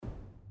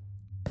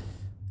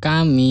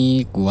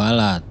Kami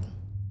kualat.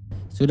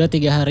 Sudah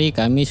 3 hari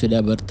kami sudah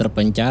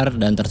terpencar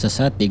dan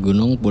tersesat di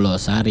Gunung Pulau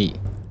Sari.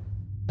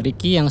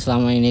 Ricky yang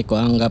selama ini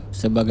kuanggap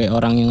sebagai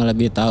orang yang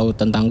lebih tahu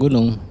tentang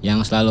gunung, yang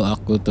selalu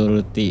aku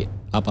turuti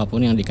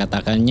apapun yang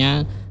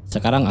dikatakannya,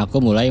 sekarang aku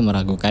mulai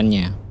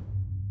meragukannya.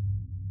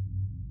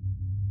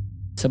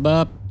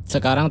 Sebab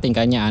sekarang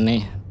tingkahnya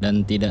aneh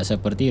dan tidak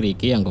seperti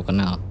Ricky yang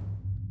kukenal.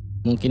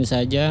 Mungkin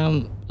saja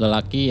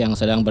lelaki yang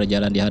sedang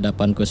berjalan di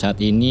hadapanku saat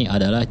ini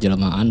adalah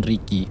jelmaan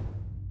Ricky.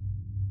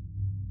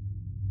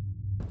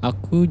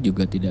 Aku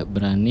juga tidak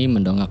berani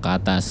mendongak ke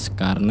atas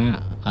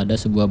karena ada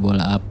sebuah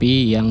bola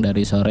api yang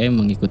dari sore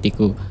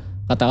mengikutiku.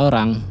 Kata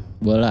orang,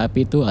 bola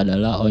api itu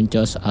adalah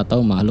oncos atau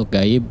makhluk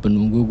gaib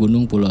penunggu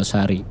Gunung Pulau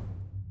Sari.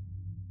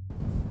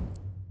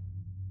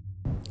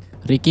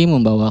 Ricky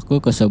membawaku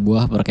ke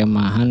sebuah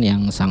perkemahan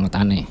yang sangat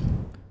aneh.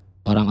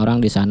 Orang-orang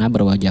di sana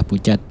berwajah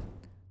pucat.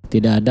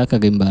 Tidak ada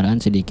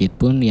kegembaran sedikit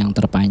pun yang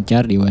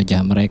terpancar di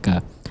wajah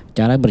mereka.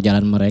 Cara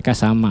berjalan mereka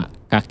sama,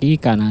 kaki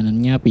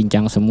kanannya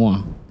pincang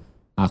semua.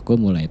 Aku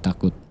mulai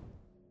takut.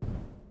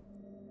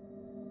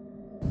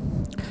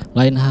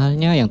 Lain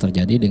halnya yang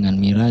terjadi dengan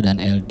Mira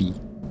dan LD.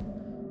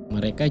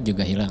 Mereka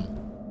juga hilang.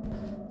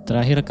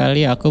 Terakhir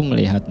kali aku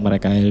melihat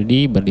mereka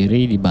LD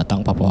berdiri di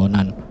batang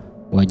pepohonan.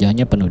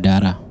 Wajahnya penuh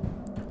darah.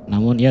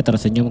 Namun ia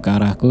tersenyum ke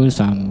arahku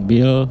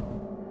sambil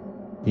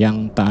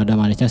yang tak ada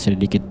manisnya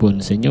sedikit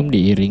pun. Senyum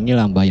diiringi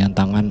lambaian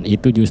tangan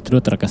itu justru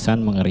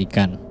terkesan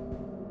mengerikan.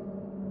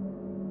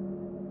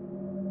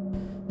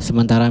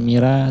 Sementara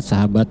Mira,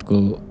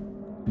 sahabatku,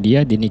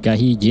 dia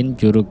dinikahi jin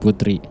Curug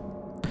Putri.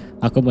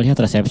 Aku melihat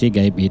resepsi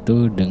gaib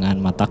itu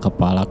dengan mata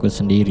kepalaku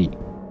sendiri.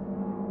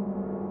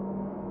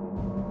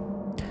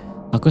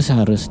 Aku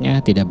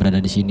seharusnya tidak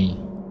berada di sini.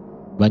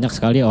 Banyak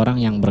sekali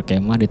orang yang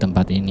berkemah di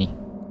tempat ini.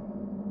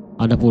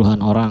 Ada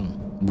puluhan orang,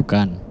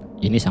 bukan,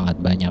 ini sangat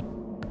banyak.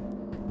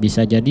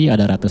 Bisa jadi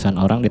ada ratusan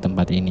orang di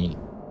tempat ini.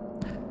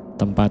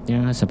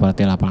 Tempatnya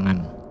seperti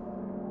lapangan.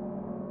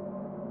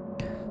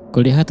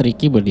 Kulihat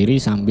Ricky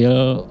berdiri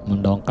sambil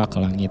mendongak ke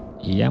langit.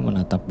 Ia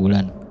menatap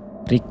bulan.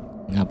 Rick,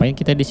 ngapain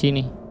kita di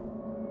sini?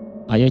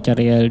 Ayo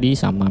cari LD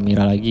sama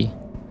Mira lagi.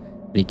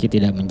 Ricky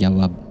tidak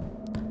menjawab.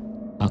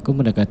 Aku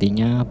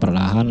mendekatinya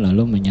perlahan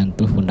lalu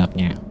menyentuh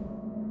pundaknya.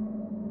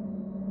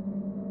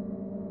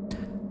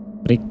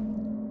 Rick,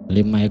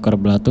 5 ekor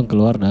belatung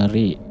keluar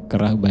dari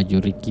kerah baju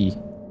Ricky.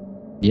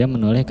 Dia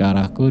menoleh ke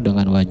arahku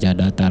dengan wajah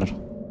datar.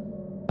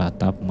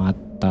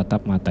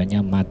 Tatap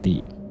matanya mati.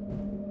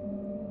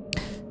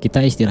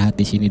 Kita istirahat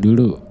di sini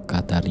dulu,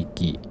 kata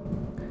Ricky.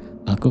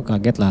 Aku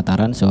kaget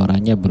lantaran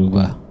suaranya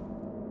berubah.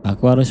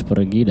 Aku harus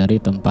pergi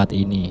dari tempat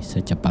ini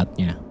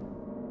secepatnya.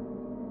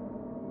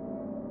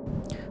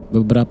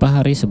 Beberapa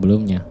hari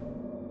sebelumnya.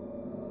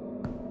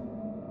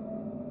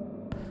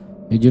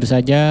 Jujur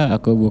saja,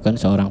 aku bukan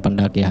seorang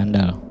pendaki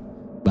handal.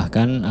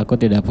 Bahkan aku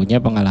tidak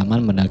punya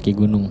pengalaman mendaki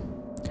gunung.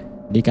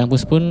 Di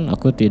kampus pun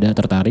aku tidak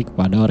tertarik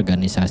pada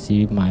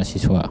organisasi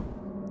mahasiswa.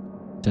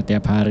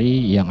 Setiap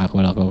hari yang aku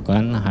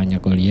lakukan hanya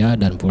kuliah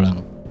dan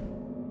pulang.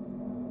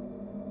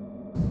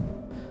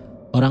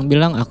 Orang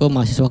bilang aku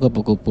mahasiswa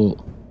kupu-kupu.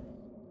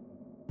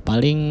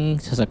 Paling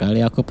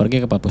sesekali aku pergi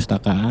ke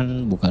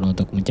perpustakaan bukan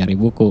untuk mencari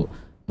buku,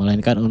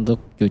 melainkan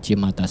untuk cuci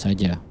mata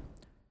saja.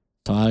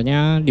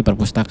 Soalnya di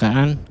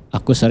perpustakaan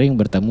aku sering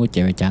bertemu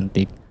cewek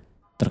cantik.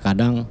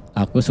 Terkadang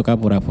aku suka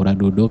pura-pura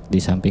duduk di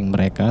samping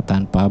mereka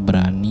tanpa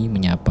berani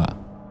menyapa.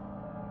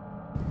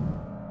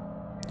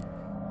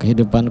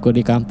 Kehidupanku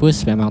di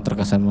kampus memang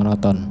terkesan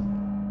monoton,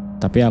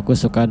 tapi aku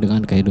suka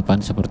dengan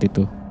kehidupan seperti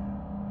itu.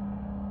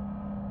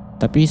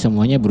 Tapi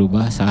semuanya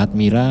berubah saat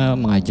Mira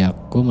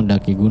mengajakku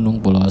mendaki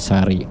Gunung Pulau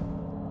Sari.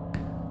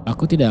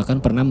 Aku tidak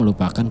akan pernah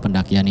melupakan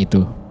pendakian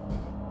itu.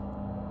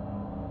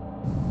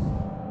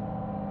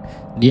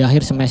 Di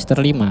akhir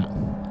semester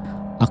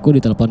 5, aku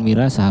ditelepon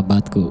Mira,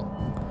 sahabatku.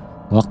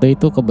 Waktu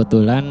itu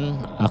kebetulan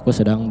aku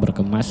sedang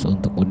berkemas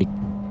untuk mudik.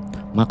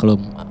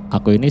 Maklum,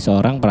 aku ini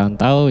seorang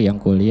perantau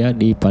yang kuliah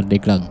di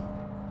Pandeglang.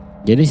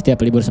 Jadi setiap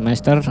libur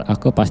semester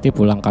aku pasti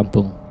pulang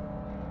kampung.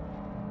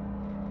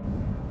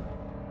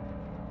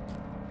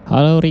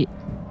 Halo Ri,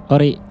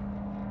 Ori.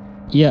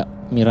 Iya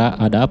Mira,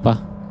 ada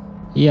apa?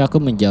 Iya, aku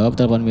menjawab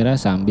telepon Mira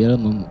sambil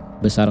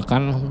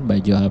membesarkan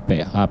baju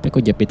HP. HP ku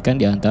jepitkan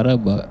di antara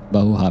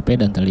bahu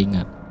HP dan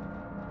telinga.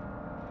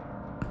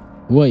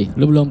 Woi,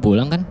 lu belum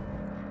pulang kan?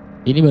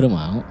 Ini baru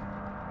mau,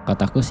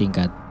 kataku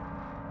singkat.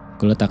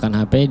 Kuletakkan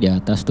HP di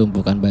atas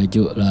tumpukan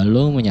baju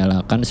lalu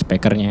menyalakan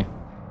speakernya.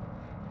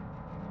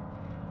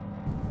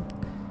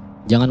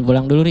 Jangan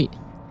pulang dulu Ri,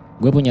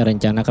 gue punya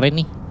rencana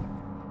keren nih.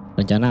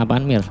 Rencana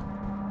apaan Mir?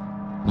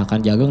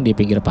 Makan jagung di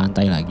pinggir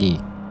pantai lagi?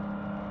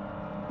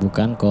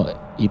 Bukan kok,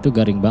 itu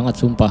garing banget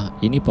sumpah.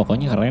 Ini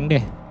pokoknya keren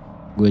deh.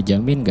 Gue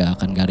jamin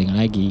gak akan garing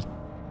lagi.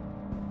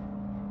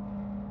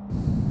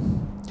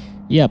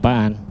 Iya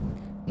apaan?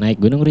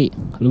 Naik gunung Ri,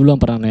 lu belum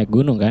pernah naik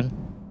gunung kan?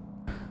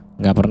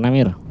 Gak pernah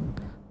Mir.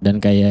 Dan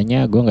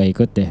kayaknya gue gak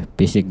ikut deh,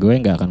 fisik gue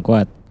gak akan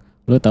kuat.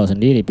 Lu tahu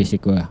sendiri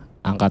fisik gue,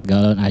 angkat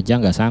galon aja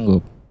gak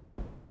sanggup.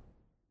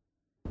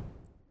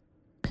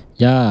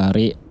 Ya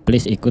Ri,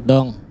 please ikut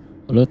dong.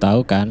 Lu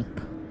tahu kan,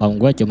 om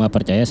gue cuma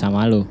percaya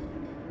sama lu.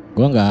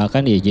 Gue gak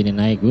akan diizinin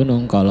naik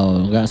gunung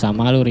kalau gak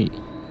sama lu, Ri.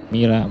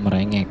 Mira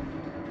merengek.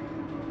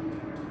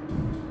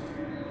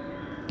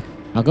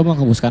 Aku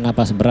menghembuskan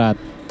napas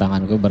berat.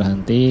 Tanganku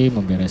berhenti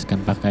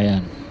membereskan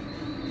pakaian.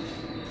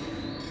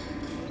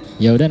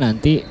 Ya udah,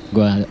 nanti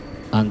gue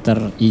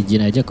antar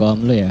izin aja ke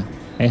om lu ya.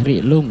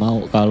 Ri, lu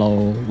mau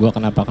kalau gue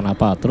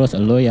kenapa-kenapa terus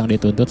lu yang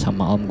dituntut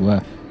sama om gue?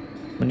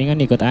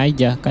 Mendingan ikut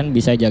aja, kan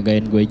bisa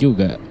jagain gue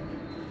juga.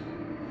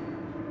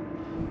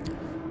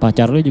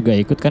 Pacar lu juga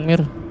ikut kan,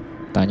 Mir?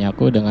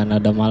 Tanyaku dengan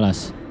nada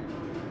malas.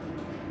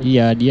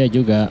 Iya, dia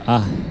juga.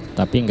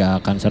 Tapi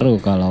gak akan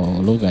seru kalau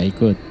lu gak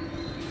ikut.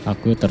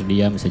 Aku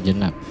terdiam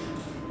sejenak.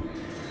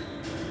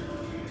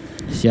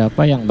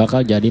 Siapa yang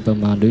bakal jadi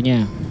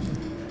pemandunya?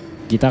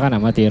 Kita kan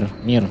amatir,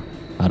 Mir.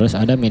 Harus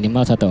ada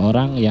minimal 1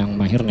 orang yang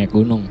mahir naik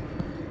gunung.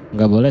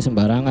 Gak boleh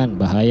sembarangan,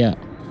 bahaya.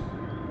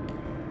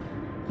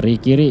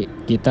 Riki,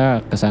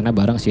 kita kesana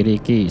bareng si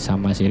Riki.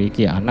 Sama si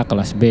Riki, anak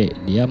kelas B.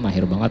 Dia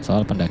mahir banget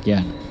soal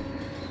pendakian.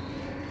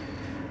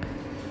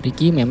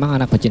 Riki memang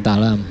anak pecinta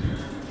alam.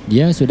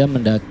 Dia sudah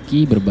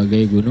mendaki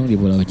berbagai gunung di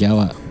Pulau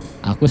Jawa.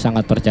 Aku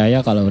sangat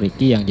percaya kalau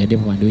Riki yang jadi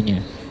pemandunya.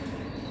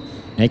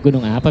 Naik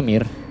gunung apa,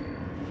 Mir?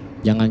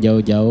 Jangan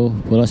jauh-jauh,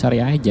 Pulau Sari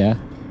aja,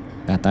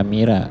 kata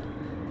Mira.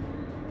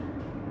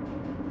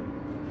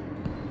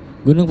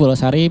 Gunung Pulau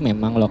Sari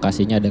memang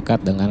lokasinya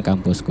dekat dengan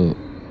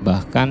kampusku.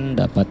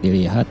 Bahkan dapat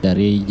dilihat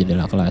dari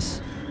jendela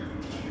kelas.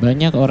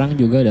 Banyak orang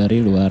juga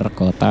dari luar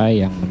kota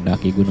yang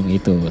mendaki gunung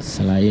itu.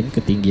 Selain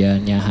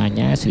ketinggiannya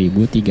hanya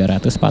 1346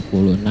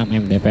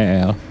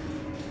 mdpl,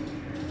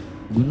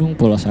 Gunung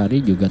Pulau Sari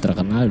juga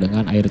terkenal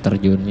dengan air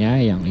terjunnya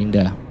yang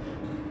indah.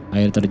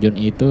 Air terjun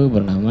itu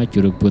bernama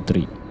Curug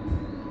Putri.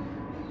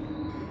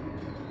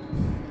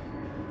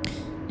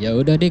 Ya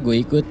udah deh, gue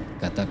ikut,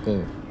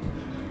 kataku.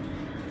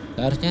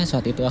 Seharusnya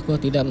saat itu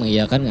aku tidak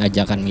mengiyakan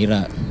ajakan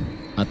Mira.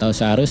 Atau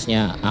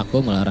seharusnya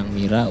aku melarang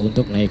Mira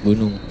untuk naik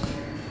gunung.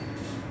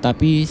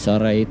 Tapi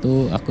sore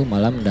itu aku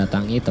malah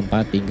mendatangi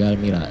tempat tinggal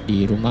Mira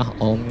di rumah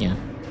omnya.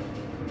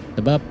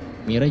 Sebab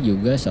Mira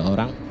juga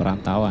seorang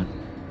perantauan.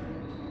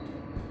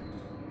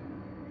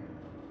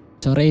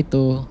 Sore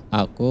itu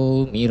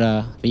aku,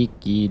 Mira,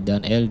 Riki,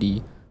 dan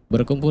Eldi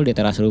berkumpul di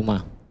teras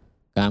rumah.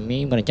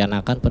 Kami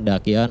merencanakan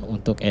pendakian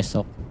untuk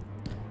esok.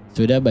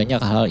 Sudah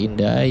banyak hal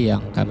indah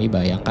yang kami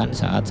bayangkan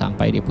saat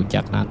sampai di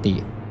puncak nanti.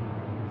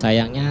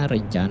 Sayangnya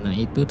rencana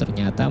itu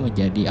ternyata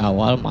menjadi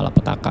awal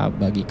malapetaka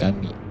bagi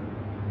kami.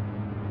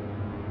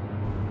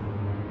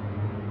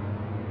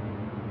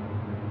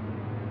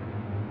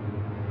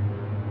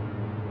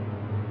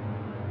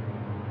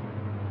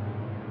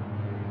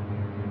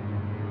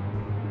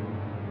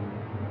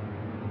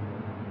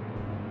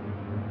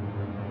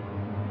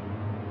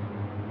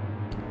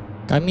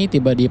 Kami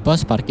tiba di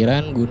pos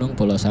parkiran Gunung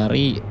Pulau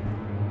Sari.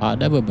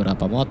 Ada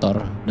beberapa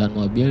motor dan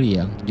mobil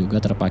yang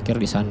juga terparkir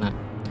di sana.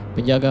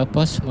 Penjaga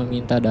pos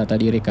meminta data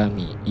diri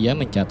kami. Ia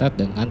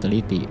mencatat dengan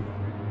teliti.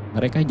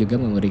 Mereka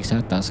juga memeriksa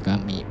tas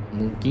kami.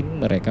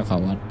 Mungkin mereka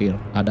khawatir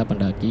ada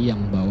pendaki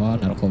yang membawa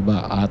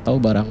narkoba atau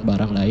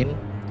barang-barang lain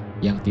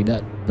yang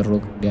tidak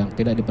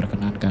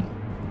diperkenankan.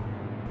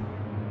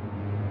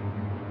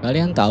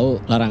 Kalian tahu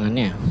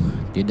larangannya?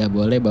 Tidak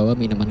boleh bawa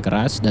minuman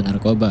keras dan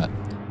narkoba,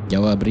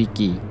 jawab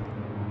Riki.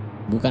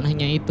 Bukan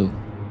hanya itu,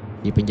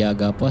 si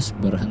penjaga pos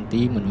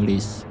berhenti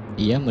menulis.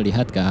 Ia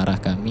melihat ke arah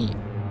kami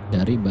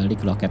dari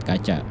balik loket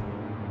kaca.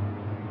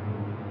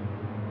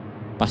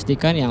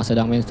 Pastikan yang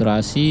sedang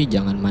menstruasi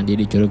jangan mandi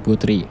di Curug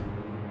Putri.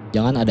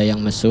 Jangan ada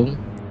yang mesum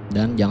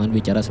dan jangan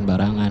bicara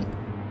sembarangan,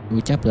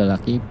 ucap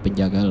lelaki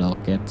penjaga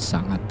loket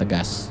sangat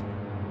tegas.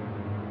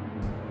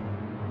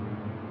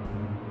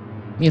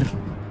 Mir,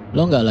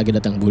 lo gak lagi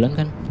datang bulan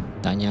kan?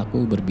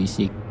 Tanyaku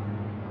berbisik.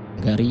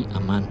 Gari,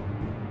 aman.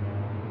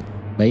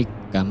 Baik,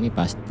 kami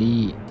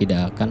pasti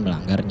tidak akan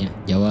melanggarnya,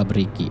 jawab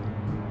Riki.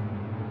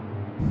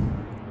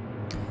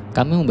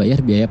 Kami membayar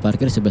biaya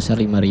parkir sebesar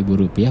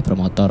Rp5.000 per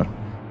motor.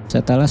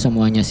 Setelah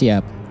semuanya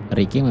siap,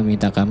 Riki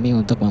meminta kami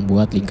untuk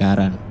membuat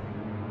lingkaran.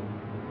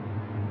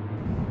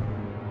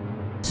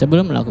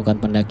 Sebelum melakukan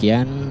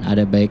pendakian,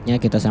 ada baiknya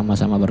kita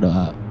sama-sama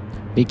berdoa.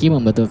 Riki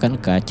membetulkan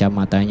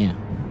kacamatanya.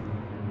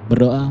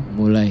 Berdoa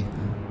mulai.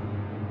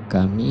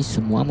 Kami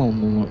semua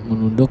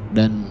menunduk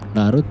dan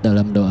larut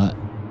dalam doa.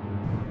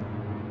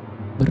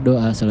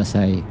 Berdoa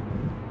selesai.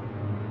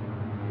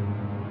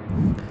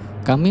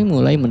 Kami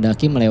mulai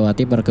mendaki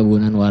melewati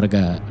perkebunan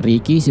warga.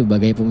 Riki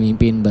sebagai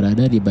pemimpin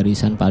berada di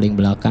barisan paling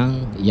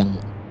belakang yang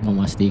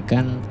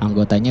memastikan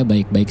anggotanya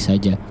baik-baik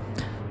saja.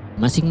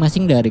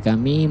 Masing-masing dari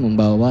kami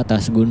membawa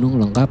tas gunung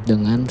lengkap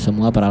dengan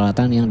semua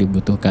peralatan yang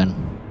dibutuhkan.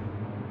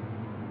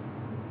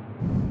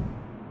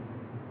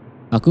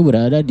 Aku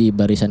berada di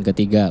barisan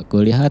ketiga.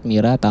 Kulihat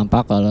Mira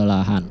tampak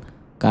kelelahan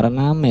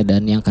karena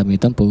medan yang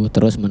kami tempuh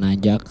terus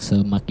menanjak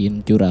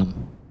semakin curam.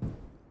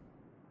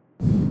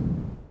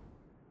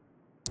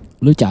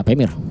 Lu capek,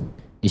 Mir?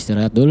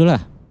 Istirahat dulu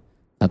lah,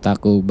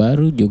 kataku.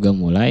 Baru juga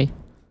mulai.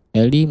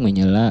 Eldi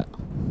menyela.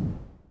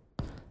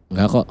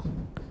 Enggak kok,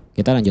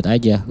 Kita lanjut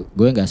aja,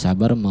 gue gak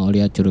sabar mau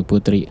lihat Curug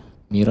Putri.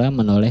 Mira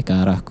menoleh ke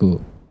arahku.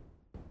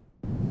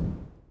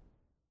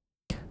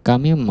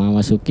 Kami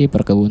memasuki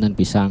perkebunan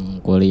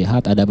pisang.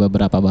 Kulihat ada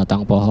beberapa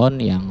batang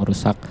pohon yang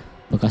rusak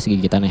bekas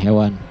gigitan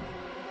hewan.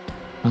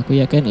 Aku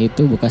yakin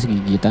itu bekas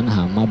gigitan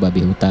hama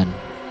babi hutan.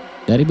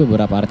 Dari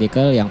beberapa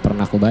artikel yang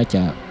pernah aku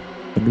baca,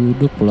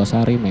 penduduk Pulau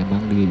Sari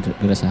memang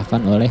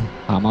diresahkan oleh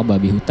hama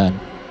babi hutan.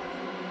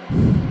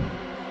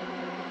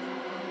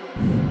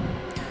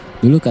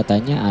 Dulu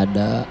katanya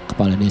ada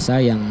kepala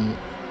desa yang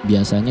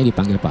biasanya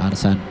dipanggil Pak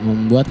Arsan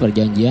membuat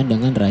perjanjian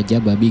dengan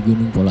Raja Babi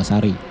Gunung Pulau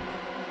Sari,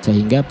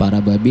 sehingga para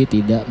babi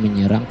tidak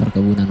menyerang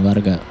perkebunan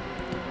warga.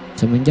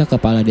 Semenjak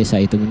kepala desa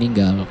itu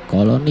meninggal,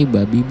 koloni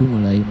babi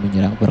mulai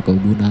menyerang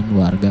perkebunan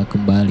warga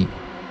kembali.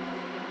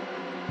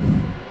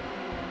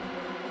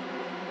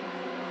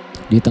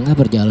 Di tengah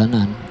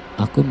perjalanan,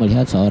 aku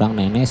melihat seorang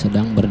nenek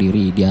sedang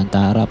berdiri di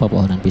antara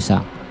pepohonan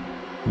pisang.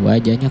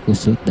 Wajahnya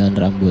kusut dan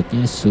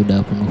rambutnya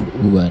sudah penuh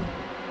uban.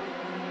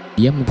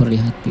 Dia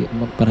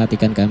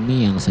memperhatikan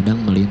kami yang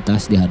sedang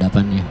melintas di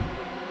hadapannya.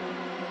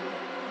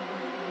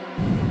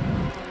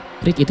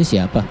 "Rick, itu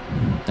siapa?"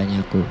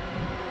 tanya aku.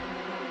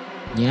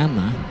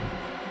 "Nyama,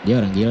 dia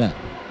orang gila.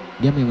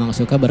 Dia memang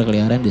suka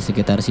berkeliaran di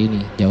sekitar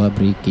sini," jawab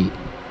Ricky.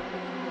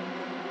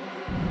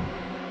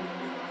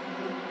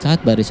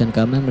 Saat barisan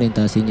kami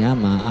melintasi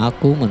Nyama,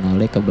 aku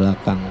menoleh ke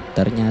belakang.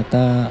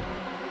 Ternyata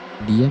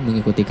dia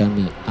mengikuti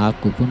kami.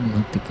 Aku pun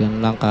menghentikan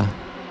langkah.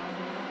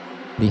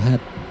 "Lihat,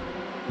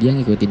 dia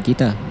ngikutin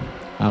kita."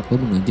 Aku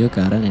menuju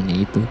ke arah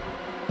nenek itu.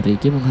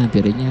 Ricky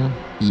menghampirinya.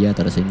 Ia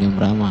tersenyum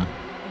ramah.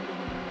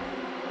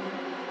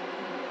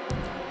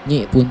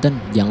 "Nyi, punten,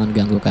 jangan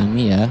ganggu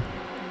kami ya."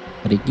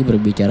 Ricky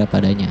berbicara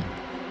padanya.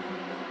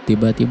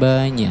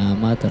 Tiba-tiba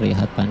Nyama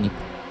terlihat panik.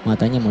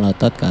 Matanya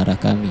melotot ke arah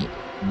kami.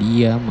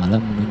 Dia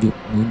malah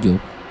menunjuk-nunjuk,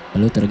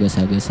 lalu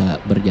tergesa-gesa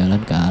berjalan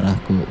ke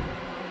arahku.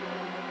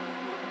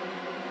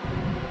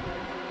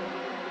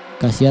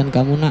 "Kasihan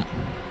kamu, Nak."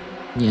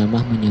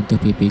 Nyamah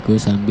menyentuh pipiku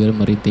sambil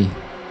merintih.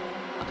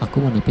 Aku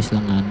menepis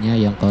lengannya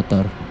yang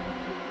kotor.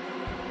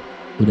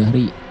 "Udah,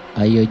 Ri,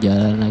 ayo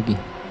jalan lagi."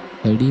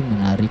 Eldi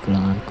menarik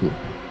lenganku.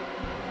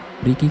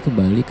 Ricky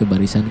kembali ke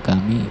barisan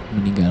kami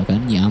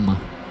meninggalkan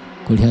Nyamah.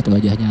 Kulihat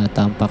wajahnya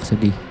tampak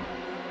sedih.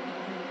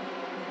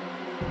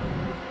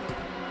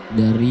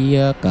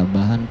 "Daria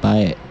kabahan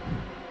pae,"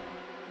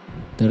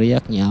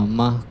 teriak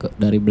Nyamah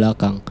dari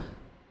belakang.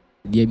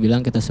 "Dia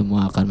bilang kita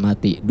semua akan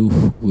mati."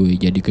 "Duh, gue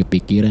jadi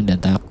kepikiran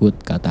dan takut,"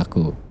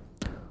 kataku.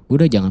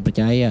 "Udah, jangan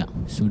percaya.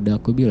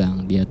 Sudah aku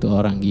bilang dia tuh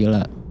orang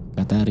gila,"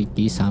 kata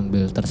Ricky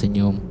sambil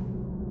tersenyum.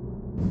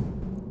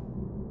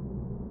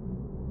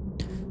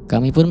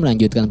 Kami pun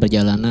melanjutkan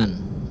perjalanan.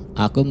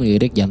 Aku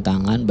melirik jam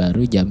tangan,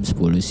 baru jam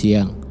 10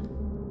 siang.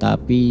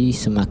 Tapi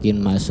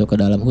semakin masuk ke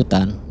dalam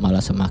hutan,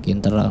 malah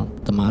semakin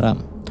temaram.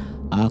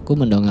 Aku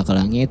mendongak ke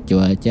langit,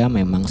 cuaca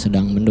memang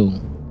sedang mendung.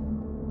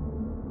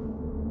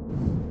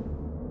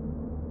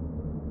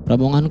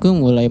 Rombonganku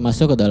mulai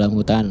masuk ke dalam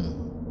hutan.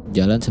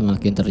 Jalan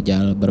semakin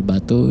terjal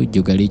berbatu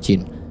juga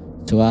licin.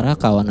 Suara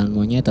kawanan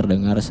monyet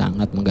terdengar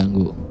sangat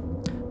mengganggu.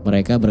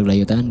 Mereka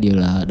bergelayutan di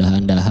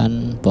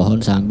dahan-dahan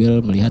pohon sambil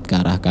melihat ke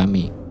arah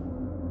kami.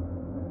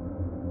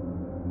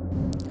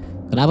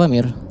 "Kenapa,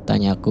 Mir?"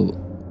 tanyaku.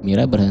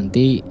 Mira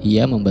berhenti.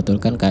 Ia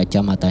membetulkan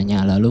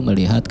kacamatanya lalu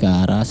melihat ke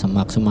arah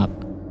semak-semak.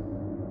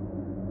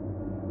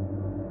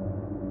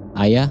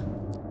 "Ayah,"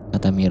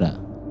 kata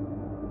Mira.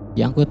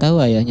 Yang ku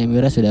tahu ayahnya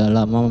Mira sudah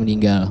lama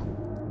meninggal.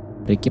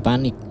 Ricky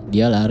panik.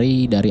 Dia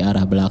lari dari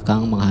arah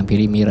belakang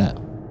menghampiri Mira.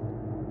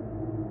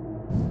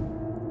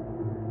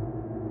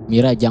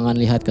 "Mira, jangan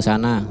lihat ke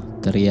sana,"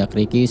 teriak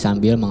Ricky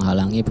sambil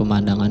menghalangi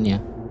pemandangannya.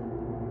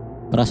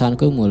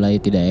 Perasaanku mulai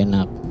tidak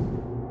enak.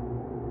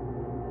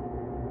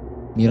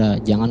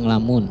 "Mira, jangan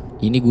ngelamun.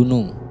 Ini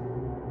gunung.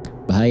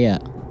 Bahaya."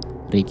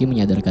 Ricky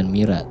menyadarkan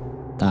Mira.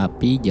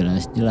 "Tapi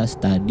jelas-jelas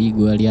tadi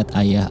gue lihat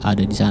ayah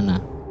ada di sana."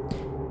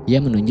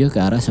 Ia menunjuk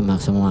ke arah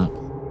semak-semak.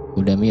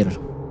 "Udah, Mir,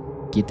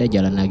 kita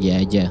jalan lagi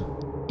aja.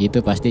 Itu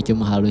pasti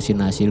cuma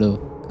halusinasi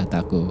lo,"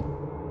 kataku.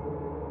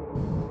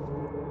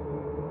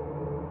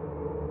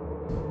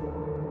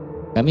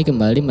 Kami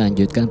kembali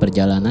melanjutkan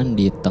perjalanan.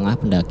 Di tengah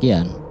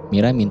pendakian,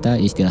 Mira minta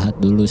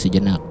istirahat dulu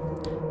sejenak.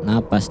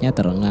 Napasnya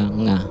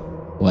terengah-engah.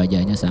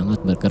 Wajahnya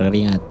sangat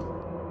berkeringat.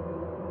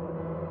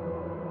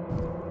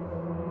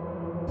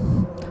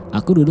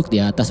 Aku duduk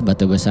di atas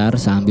batu besar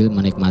sambil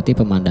menikmati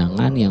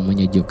pemandangan yang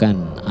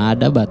menyejukkan.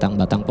 Ada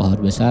batang-batang pohon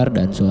besar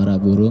dan suara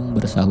burung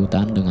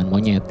bersahutan dengan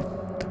monyet.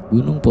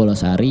 Gunung Pulau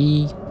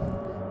Sari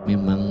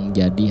memang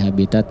jadi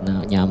habitat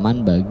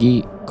nyaman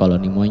bagi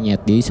koloni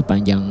monyet. Di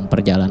sepanjang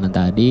perjalanan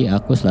tadi,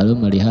 aku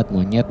selalu melihat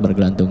monyet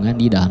bergelantungan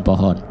di dahan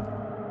pohon.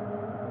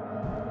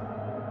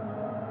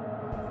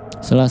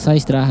 Selesai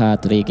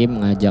istirahat, Ricky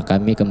mengajak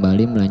kami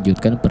kembali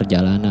melanjutkan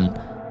perjalanan.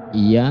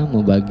 Ia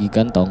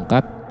membagikan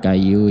tongkat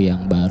kayu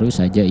yang baru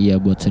saja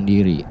ia buat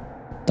sendiri.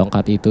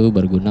 Tongkat itu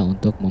berguna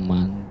untuk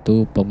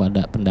membantu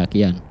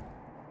pendakian.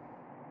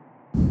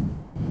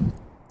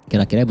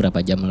 "Kira-kira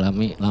berapa jam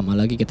lama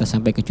lagi kita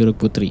sampai ke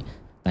Curug Putri?"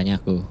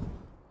 tanyaku.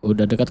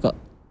 Udah dekat kok.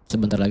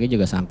 Sebentar lagi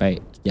juga sampai,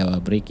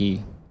 jawab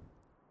Ricky.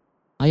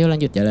 Ayo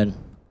lanjut jalan.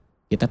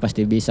 Kita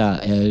pasti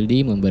bisa,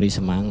 LD memberi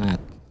semangat.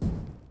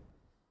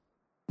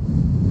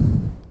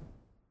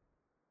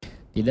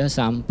 Tidak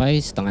sampai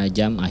setengah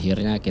jam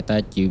akhirnya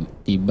kita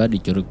tiba di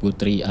Curug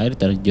Putri. Air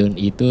terjun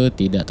itu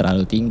tidak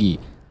terlalu tinggi.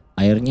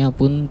 Airnya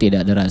pun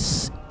tidak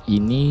deras.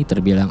 Ini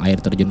terbilang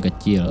air terjun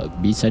kecil,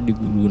 bisa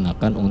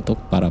digunakan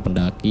untuk para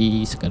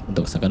pendaki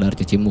untuk sekadar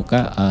cuci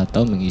muka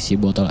atau mengisi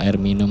botol air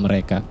minum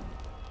mereka.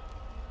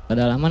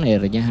 Kedalaman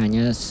airnya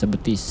hanya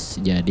sebetis,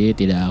 jadi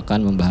tidak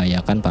akan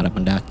membahayakan para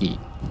pendaki.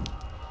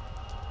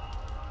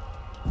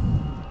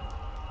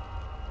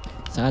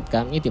 Saat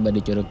kami tiba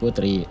di Curug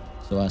Putri,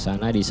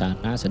 suasana di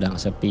sana sedang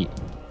sepi.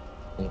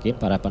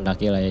 Mungkin para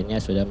pendaki lainnya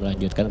sudah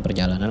melanjutkan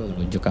perjalanan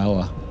menuju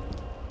kawah.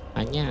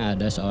 Hanya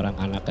ada seorang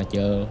anak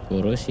kecil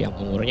kurus yang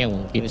umurnya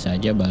mungkin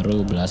saja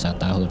baru belasan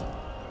tahun.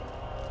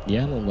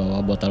 Dia membawa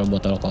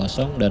botol-botol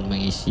kosong dan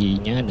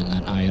mengisinya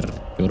dengan air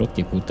Curug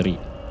Ciputri.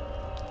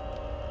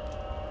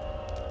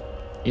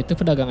 Itu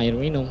pedagang air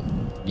minum.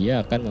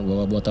 Dia akan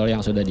membawa botol yang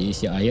sudah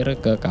diisi air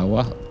ke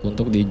kawah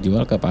untuk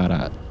dijual ke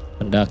para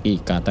pendaki,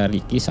 kata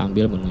Ricky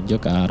sambil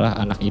menunjuk ke arah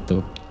anak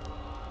itu.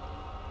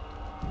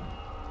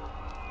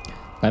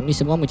 Kami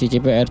semua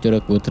mencicipi air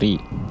Curug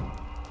Putri.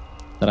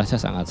 Terasa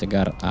sangat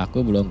segar. Aku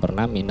belum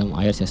pernah minum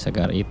air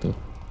sesegar itu.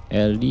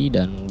 LD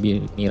dan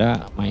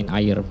Mira main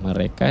air.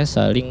 Mereka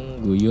saling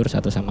guyur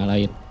satu sama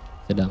lain.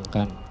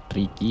 Sedangkan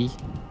Ricky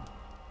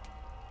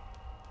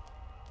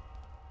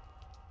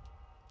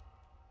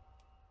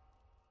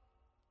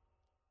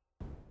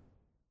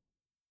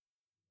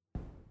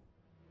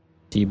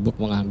sibuk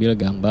mengambil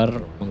gambar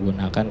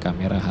menggunakan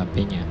kamera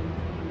HP-nya.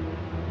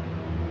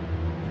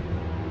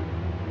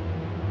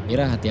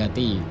 Mira,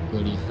 hati-hati,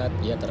 kulihat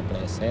ia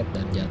terpleset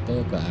dan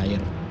jatuh ke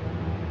air.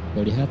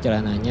 Kulihat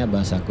celananya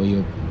basah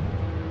kuyup.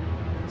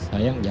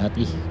 Sayang jahat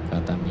ih,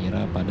 kata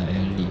Mira pada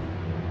LD.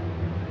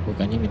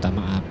 Bukannya minta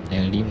maaf,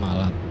 LD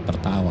malah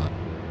tertawa.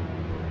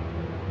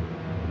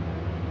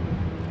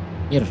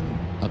 Mir,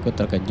 aku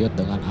terkejut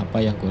dengan apa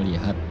yang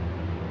kulihat.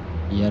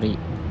 Iya Ri,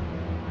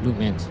 lu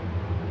mens,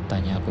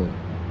 tanya aku.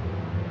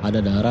 Ada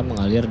darah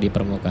mengalir di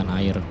permukaan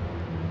air.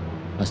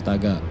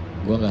 Astaga,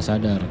 gua gak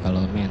sadar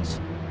kalau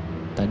mens.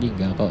 Tadi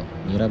enggak kok,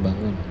 Mira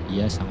bangun.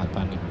 Ia sangat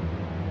panik.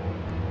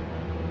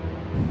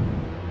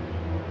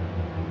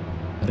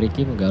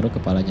 Ricky menggaruk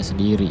kepalanya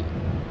sendiri.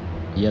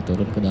 Ia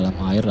turun ke dalam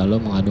air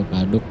lalu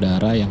mengaduk-aduk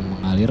darah yang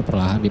mengalir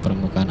perlahan di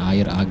permukaan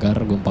air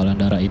agar gumpalan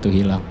darah itu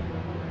hilang.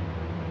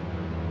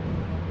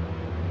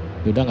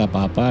 Sudah gak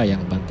apa-apa,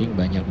 yang penting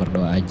banyak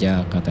berdoa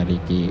aja, kata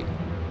Ricky.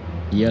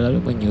 Ia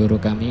lalu menyuruh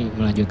kami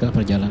melanjutkan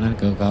perjalanan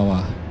ke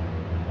kawah.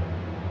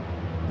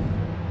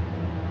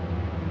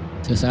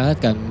 Sesaat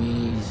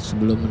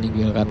sebelum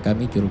meninggalkan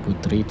kami Curug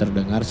Putri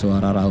terdengar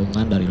suara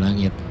raungan dari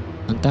langit.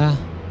 Entah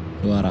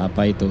suara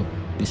apa itu.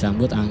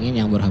 Disambut angin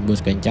yang berhembus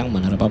kencang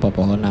menerpa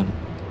pepohonan.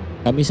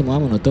 Kami semua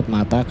menutup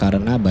mata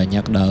karena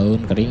banyak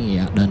daun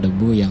kering dan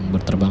debu yang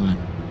berterbangan.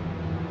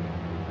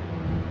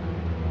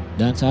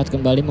 Dan saat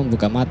kembali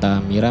membuka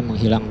mata, Mira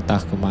menghilang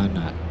entah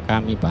kemana.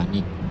 Kami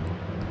panik.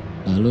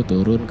 Lalu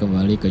turun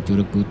kembali ke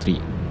Curug Putri.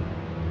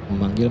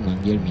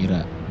 Memanggil-manggil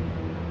Mira.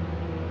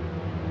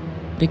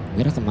 Rik,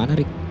 Mira kemana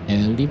Rik?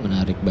 LD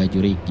menarik baju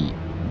Ricky.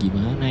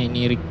 Gimana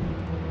ini Rik?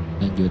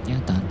 Lanjutnya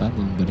tanpa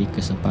memberi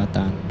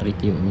kesempatan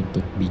Ricky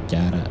untuk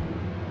bicara.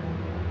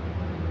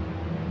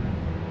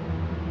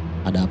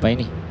 Ada apa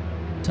ini?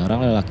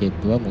 Seorang lelaki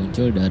tua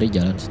muncul dari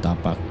jalan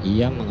setapak.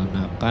 Ia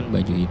mengenakan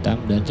baju hitam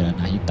dan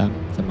celana hitam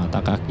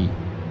semata kaki.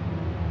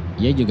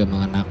 Ia juga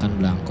mengenakan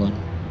belangkon.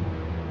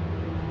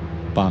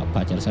 Pak,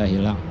 pacar saya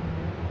hilang.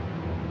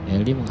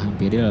 LD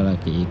menghampiri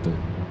lelaki itu.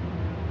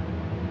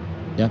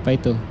 Siapa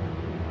itu?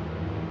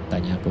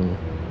 Tanyaku.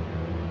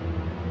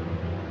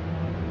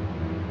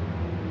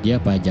 Dia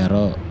Pak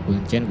Jaro,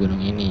 kuncen gunung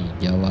ini,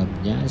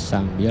 jawabnya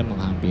sambil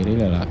menghampiri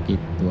lelaki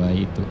tua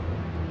itu.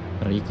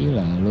 Ricky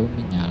lalu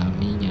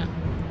menyalaminya.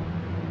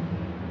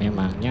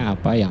 Memangnya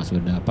apa yang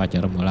sudah Pak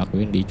Jaro mau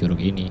lakuin di curug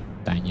ini?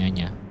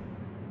 Tanyanya.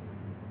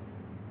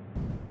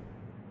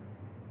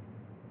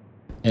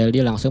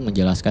 LD langsung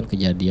menjelaskan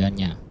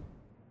kejadiannya.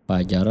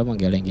 Pak Jaro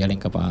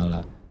menggeleng-geleng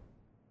kepala.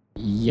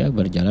 Ia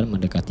berjalan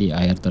mendekati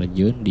air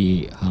terjun.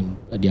 Di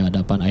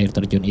hadapan air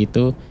terjun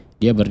itu,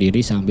 dia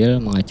berdiri sambil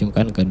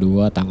mengacungkan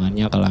kedua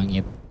tangannya ke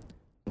langit.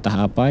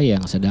 Entah apa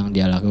yang sedang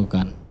dia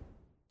lakukan.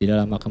 Tidak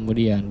lama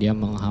kemudian, dia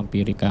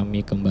menghampiri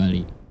kami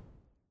kembali.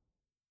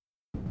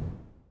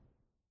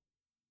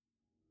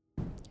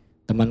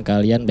 Teman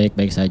kalian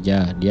baik-baik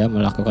saja. Dia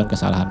melakukan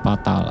kesalahan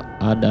fatal.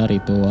 Ada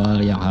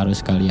ritual yang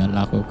harus kalian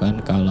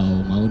lakukan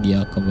kalau mau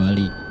dia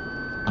kembali.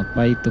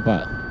 Apa itu,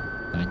 Pak?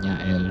 Tanya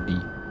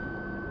LD.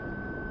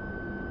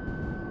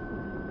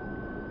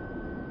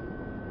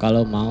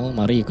 Kalau mau,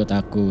 mari ikut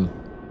aku.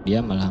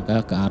 Dia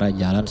melangkah ke arah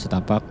jalan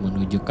setapak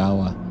menuju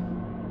kawah.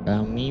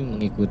 Kami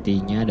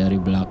mengikutinya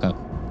dari belakang.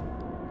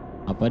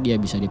 Apa dia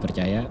bisa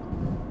dipercaya?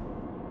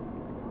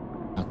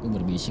 Aku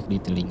berbisik di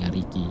telinga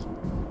Ricky.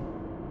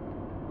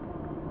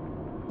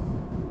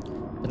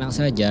 Tenang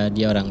saja,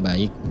 dia orang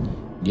baik.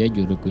 Dia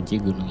juru kunci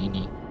gunung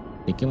ini.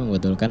 Ricky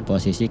membetulkan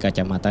posisi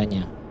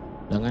kacamatanya.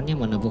 Lengannya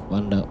menepuk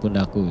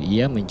pundakku.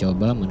 Ia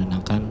mencoba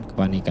menenangkan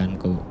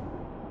kepanikanku.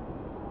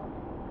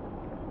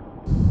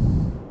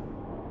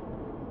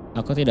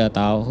 Aku tidak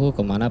tahu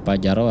kemana Pak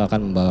Jarwo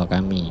akan membawa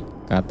kami,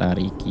 kata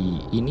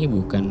Ricky. Ini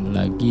bukan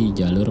lagi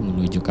jalur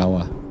menuju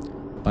kawah.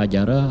 Pak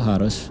Jarwo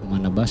harus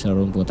menebas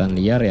rerumputan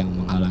liar yang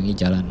menghalangi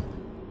jalan.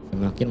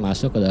 Semakin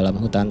masuk ke dalam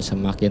hutan,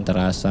 semakin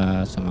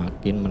terasa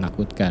semakin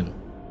menakutkan.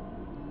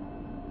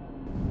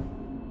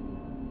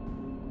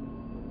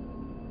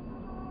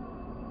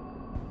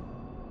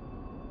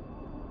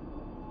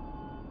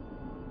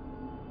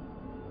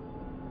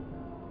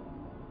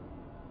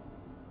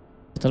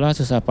 Setelah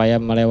susah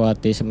payah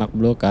melewati semak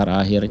belukar,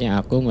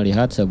 akhirnya aku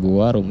melihat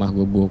sebuah rumah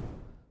gubuk.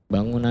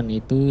 Bangunan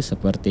itu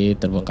seperti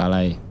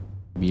terbengkalai.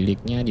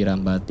 Biliknya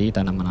dirambati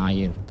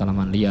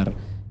tanaman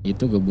liar.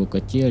 Itu gubuk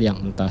kecil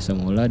yang entah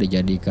semula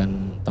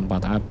dijadikan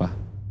tempat apa.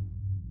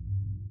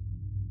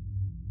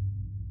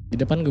 Di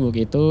depan gubuk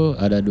itu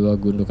ada 2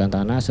 gundukan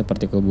tanah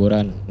seperti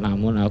kuburan,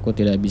 namun aku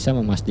tidak bisa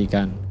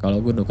memastikan kalau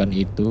gundukan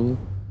itu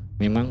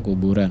memang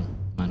kuburan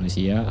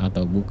manusia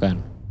atau bukan.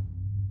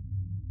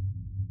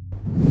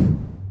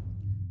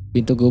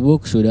 Pintu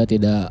gubuk sudah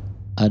tidak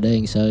ada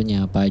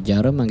engselnya. Pak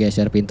Jarwo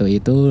menggeser pintu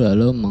itu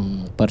lalu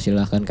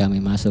mempersilahkan kami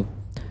masuk.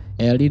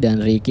 Eldi dan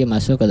Ricky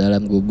masuk ke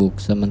dalam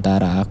gubuk,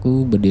 sementara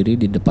aku berdiri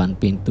di depan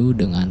pintu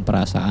dengan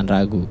perasaan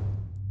ragu.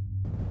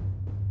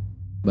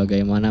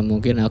 Bagaimana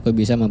mungkin aku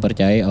bisa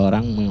mempercayai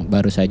orang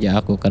baru saja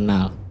aku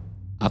kenal?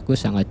 Aku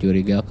sangat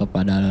curiga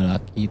kepada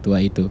lelaki tua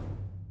itu.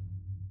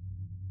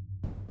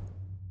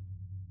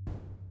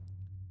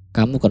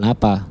 Kamu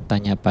kenapa?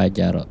 Tanya Pak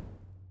Jarwo.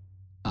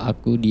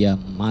 Aku diam,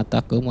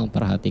 mataku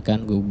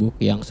memperhatikan gubuk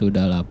yang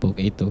sudah lapuk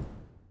itu.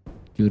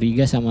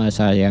 Curiga sama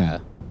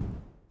saya.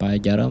 Pak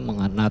Jarwo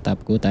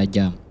menatapku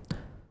tajam.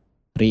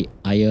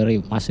 Ayo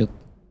masuk.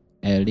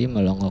 Eldi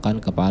melongokkan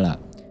kepala.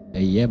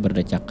 Ia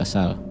berdecak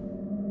kesal.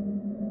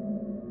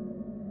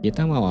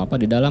 Kita mau apa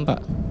di dalam,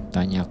 Pak?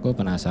 Tanyaku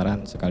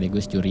penasaran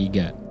sekaligus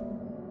curiga.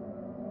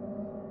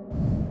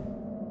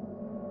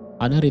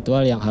 Ada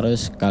ritual yang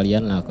harus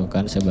kalian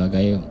lakukan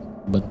sebagai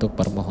bentuk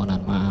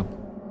permohonan maaf.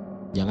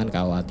 Jangan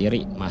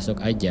khawatir, masuk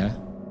aja.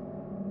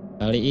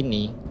 Kali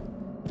ini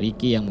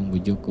Ricky yang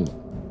membujukku.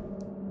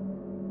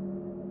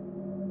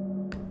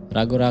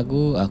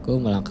 Ragu-ragu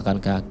aku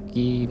melangkahkan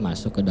kaki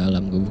masuk ke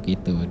dalam gubuk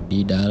itu.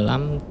 Di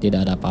dalam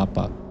tidak ada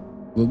apa-apa.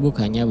 Gubuk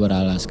hanya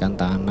beralaskan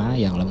tanah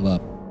yang lembab.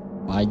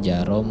 Pak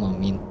Jarwo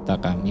meminta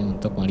kami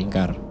untuk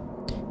melingkar.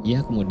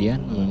 Ia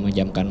kemudian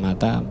memejamkan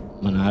mata,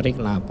 menarik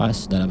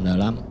napas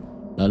dalam-dalam,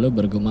 lalu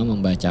bergumam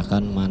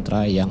membacakan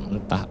mantra yang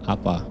entah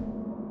apa.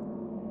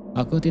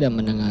 Aku tidak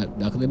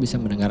bisa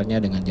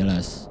mendengarnya dengan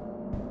jelas.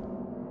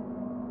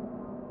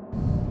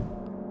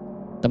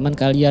 Teman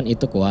kalian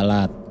itu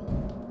kualat.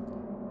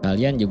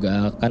 Kalian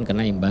juga akan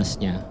kena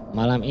imbasnya.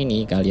 Malam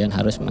ini kalian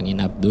harus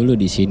menginap dulu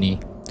di sini.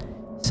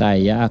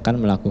 Saya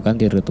akan melakukan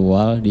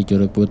ritual di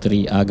Curug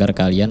Putri agar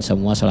kalian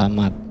semua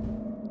selamat.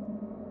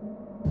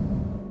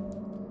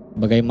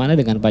 Bagaimana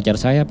dengan pacar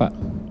saya, Pak?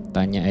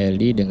 Tanya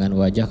Eldi dengan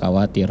wajah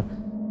khawatir.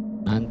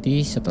 Nanti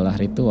setelah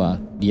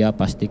ritual, dia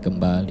pasti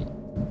kembali.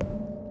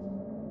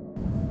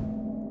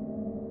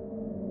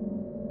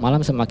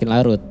 Malam semakin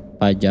larut.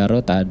 Pak Jarwo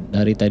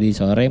dari tadi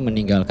sore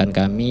meninggalkan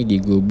kami di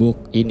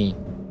gubuk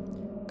ini.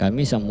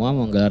 Kami semua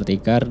menggelar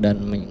tikar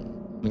dan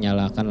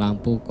menyalakan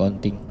lampu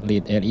konting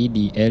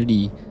LED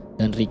LD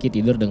dan Ricky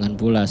tidur dengan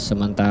pulas,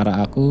 sementara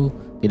aku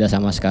tidak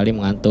sama sekali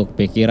mengantuk.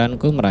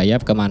 Pikiranku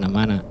merayap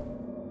kemana-mana.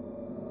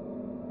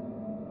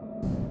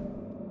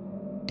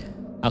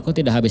 Aku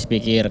tidak habis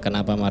pikir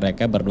kenapa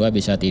mereka berdua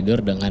bisa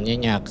tidur dengan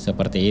nyenyak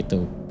seperti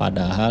itu,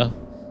 padahal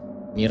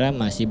Mira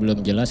masih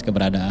belum jelas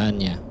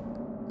keberadaannya.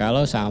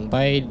 Kalau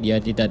sampai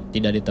dia tidak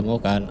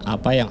ditemukan,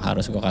 apa yang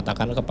harus gue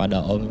katakan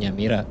kepada omnya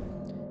Mira?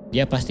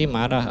 Dia pasti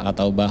marah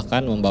atau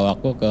bahkan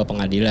membawaku ke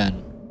pengadilan.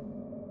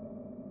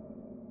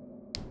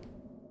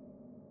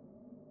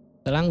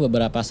 Selang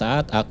beberapa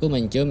saat aku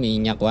mencium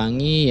minyak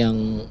wangi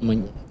yang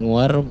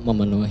menguar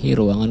memenuhi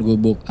ruangan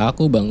gubuk.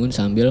 Aku bangun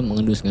sambil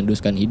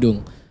mengendus-enduskan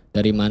hidung.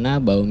 Dari mana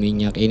bau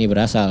minyak ini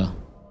berasal?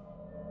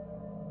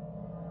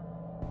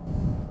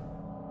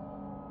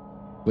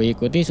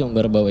 Kuikuti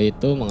sumber bau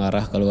itu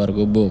mengarah keluar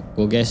gubuk.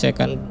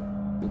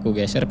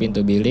 Kugeser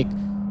pintu bilik.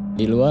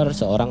 Di luar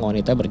seorang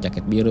wanita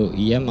berjaket biru.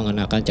 Ia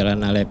mengenakan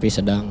celana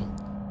lepis sedang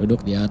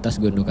duduk di atas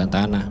gundukan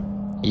tanah.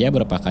 Ia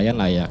berpakaian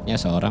layaknya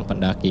seorang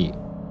pendaki.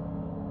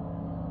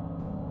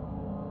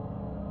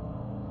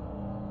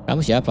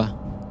 Kamu siapa?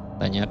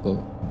 Tanyaku.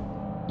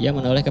 Ia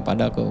menoleh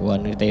kepadaku.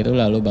 Wanita itu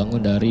lalu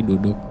bangun dari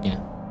duduknya.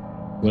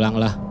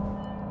 Pulanglah,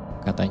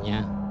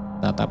 katanya.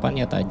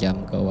 Tatapannya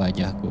tajam ke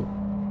wajahku.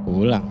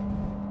 Pulang.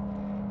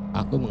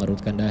 Aku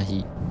mengerutkan dahi.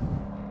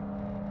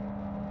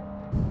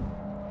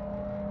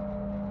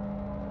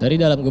 Dari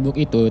dalam gubuk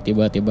itu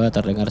tiba-tiba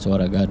terdengar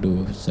suara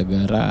gaduh.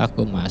 Segera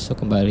aku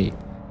masuk kembali.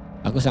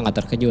 Aku sangat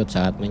terkejut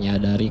saat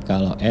menyadari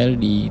kalau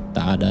Eldi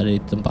tak ada di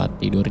tempat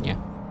tidurnya.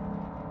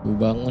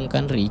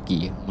 Kubangunkan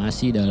Ricky,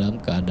 masih dalam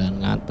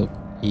keadaan ngantuk.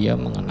 Ia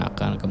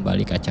mengenakan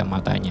kembali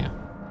kacamatanya.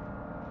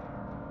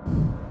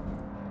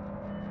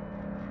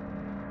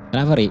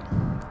 Kenapa, Ri?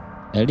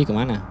 Eldi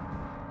kemana?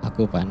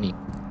 Aku panik.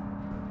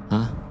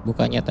 Hah?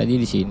 Bukannya tadi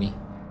di sini?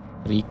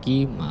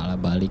 Ricky malah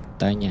balik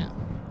tanya.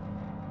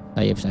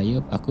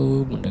 Sayup-sayup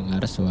aku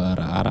mendengar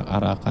suara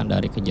arak-arakan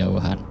dari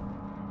kejauhan.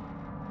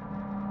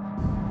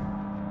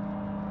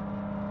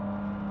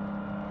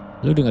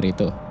 Lu denger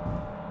itu?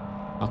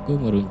 Aku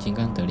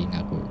meruncingkan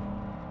telingaku.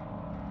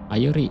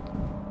 Ayo, Ri.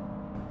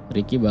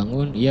 Ricky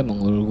bangun, ia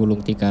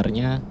menggulung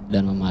tikarnya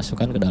dan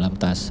memasukkan ke dalam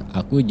tas.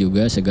 Aku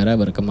juga segera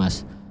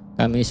berkemas.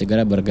 Kami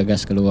segera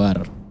bergegas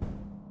keluar.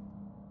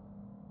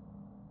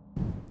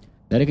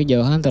 Dari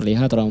kejauhan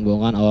terlihat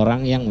rombongan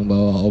orang yang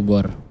membawa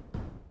obor.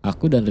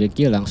 Aku dan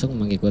Ricky langsung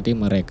mengikuti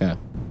mereka.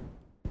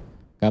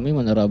 Kami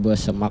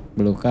menerobos semak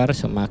belukar,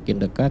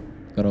 semakin dekat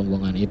ke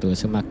rombongan itu.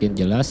 Semakin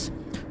jelas,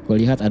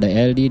 kulihat ada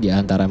Eldi di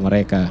antara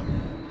mereka.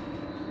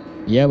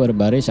 Ia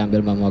berbaris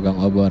sambil memegang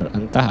obor,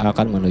 entah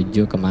akan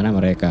menuju kemana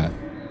mereka.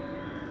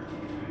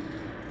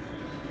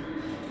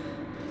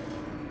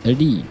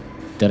 Eldi,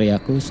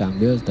 teriakku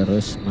sambil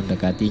terus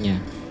mendekatinya.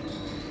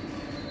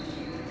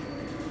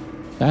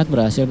 Saat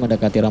berhasil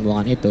mendekati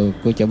rombongan itu,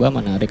 ku coba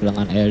menarik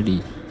lengan Eldi,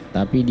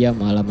 tapi dia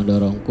malah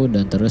mendorongku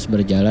dan terus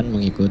berjalan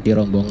mengikuti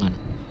rombongan.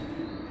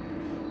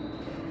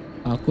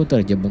 Aku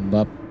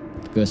terjebak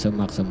ke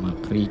semak-semak.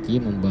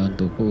 Ricky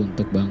membantuku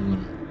untuk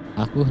bangun.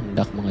 Aku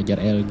hendak mengejar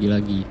Eldi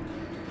lagi,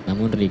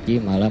 namun Ricky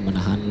malah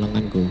menahan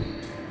lenganku.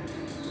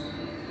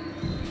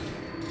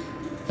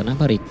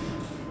 Kenapa, Rick?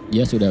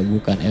 Dia sudah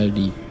bukan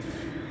Eldi.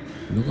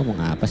 Lu ngomong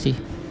apa sih?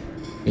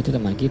 Itu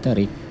teman kita,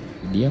 Rick.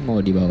 Dia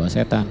mau dibawa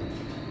setan.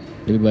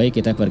 Lebih baik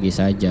kita pergi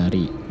saja,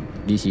 Rick.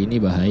 Di sini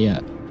bahaya.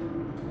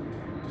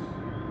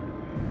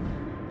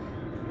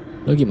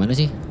 Lo gimana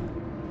sih?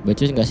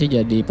 Becus gak sih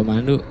jadi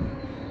pemandu?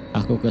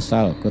 Aku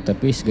kesal, ku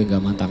tepis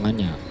genggaman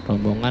tangannya.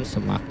 Rombongan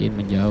semakin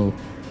menjauh.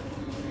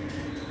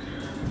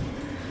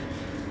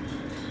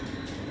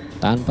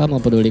 Tanpa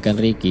mempedulikan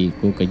Ricky,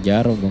 ku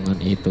kejar rombongan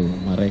itu.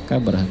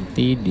 Mereka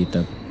berhenti di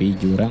tepi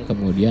jurang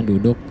kemudian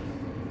duduk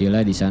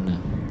sila di sana.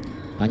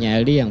 Hanya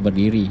Eldi yang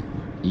berdiri.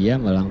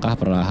 Ia melangkah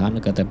perlahan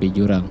ke tepi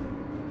jurang.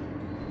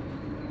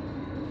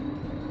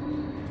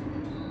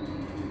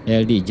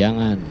 Eldi,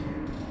 jangan.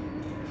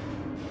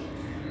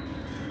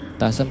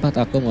 Tak sempat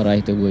aku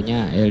meraih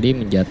tubuhnya, Eldi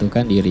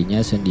menjatuhkan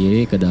dirinya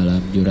sendiri ke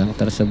dalam jurang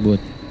tersebut.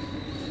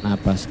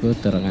 Napasku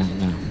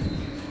terengah-engah.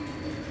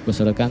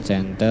 Kuserutkan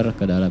senter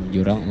ke dalam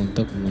jurang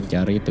untuk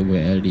mencari tubuh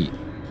Eldi,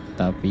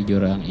 tapi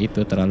jurang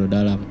itu terlalu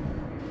dalam.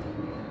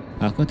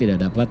 Aku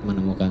tidak dapat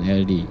menemukan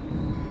Eldi.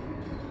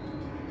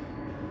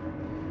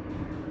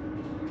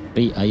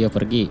 Ri, ayo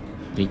pergi.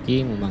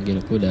 Ricky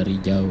memanggilku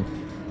dari jauh.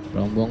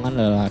 Rombongan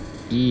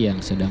lelaki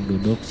yang sedang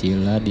duduk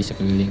sila di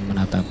sekeliling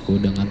menatapku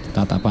dengan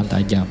tatapan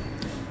tajam.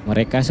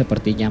 Mereka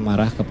sepertinya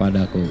marah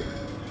kepadaku.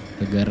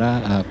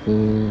 Segera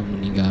aku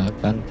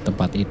meninggalkan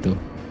tempat itu.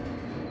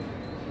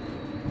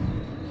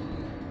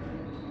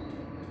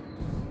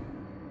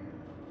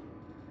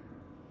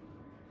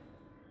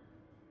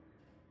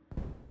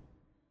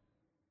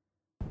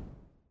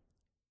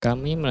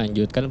 Kami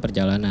melanjutkan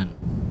perjalanan.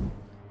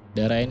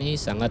 Daerah ini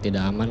sangat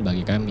tidak aman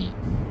bagi kami.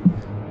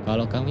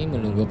 Kalau kami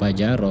menunggu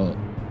Pajaro,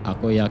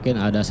 aku yakin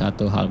ada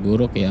satu hal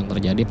buruk yang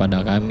terjadi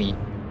pada kami.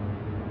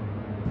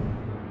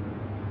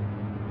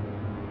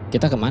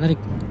 Kita kemana, Rick?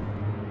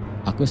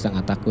 Aku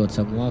sangat takut.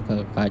 Semua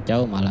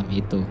kacau malam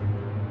itu.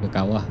 Ke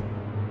kawah.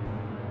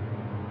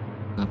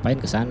 Ngapain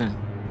ke sana?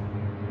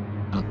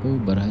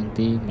 Aku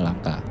berhenti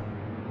melangkah.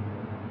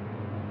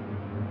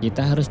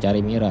 Kita harus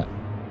cari Mira.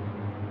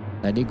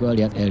 Tadi gue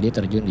lihat Eldi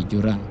terjun di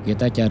jurang.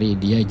 Kita cari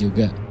dia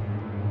juga.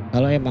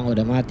 Kalau emang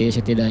udah mati,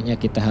 setidaknya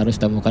kita harus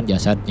temukan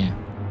jasadnya.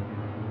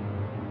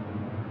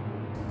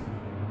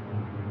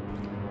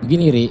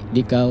 Begini, Ri,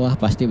 di kawah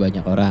pasti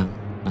banyak orang.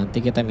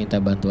 Nanti kita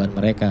minta bantuan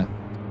mereka.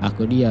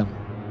 Aku diam.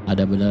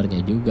 Ada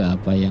benarnya juga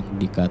apa yang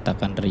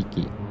dikatakan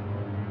Ricky.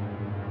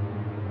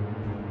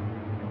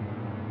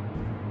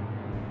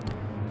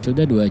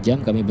 Sudah 2 jam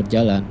kami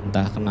berjalan.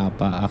 Entah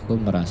kenapa aku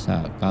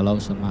merasa kalau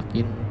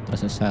semakin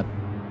tersesat.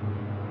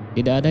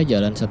 Tidak ada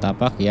jalan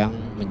setapak yang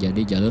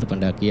menjadi jalur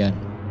pendakian.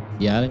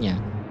 Sialnya,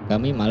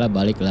 kami malah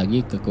balik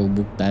lagi ke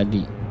gubuk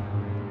tadi.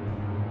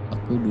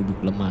 Aku duduk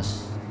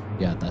lemas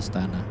di atas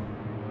tanah.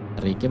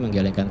 Ricky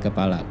menggelengkan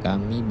kepala.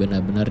 Kami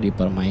benar-benar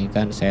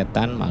dipermainkan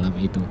setan malam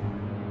itu.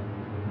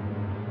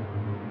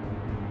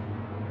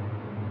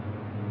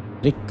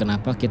 Rick,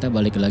 kenapa kita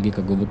balik lagi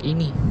ke gubuk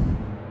ini?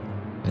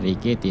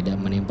 Ricky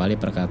tidak menimpali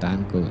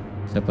perkataanku.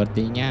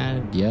 Sepertinya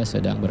dia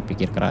sedang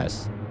berpikir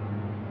keras.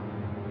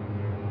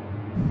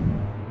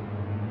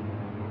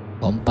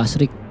 Kompas,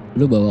 Rick.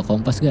 Lu bawa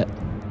kompas gak?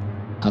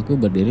 Aku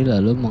berdiri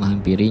lalu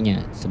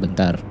menghampirinya.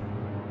 Sebentar.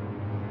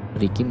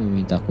 Ricky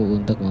memintaku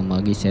untuk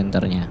memagi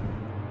senternya.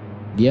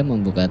 Dia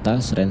membuka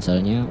tas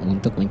ranselnya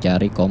untuk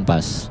mencari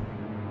kompas.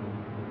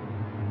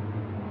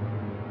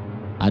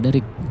 Ada,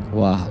 Rick.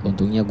 Wah,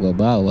 untungnya gua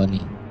bawa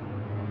nih.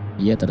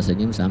 Ia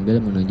tersenyum sambil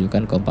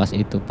menunjukkan kompas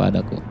itu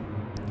padaku.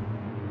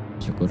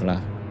 Syukurlah.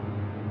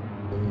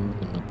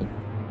 Menepuk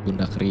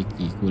pundak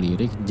Ricky,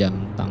 kulirik jam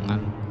tangan.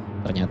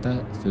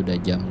 Ternyata sudah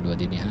jam 2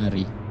 dini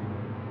hari.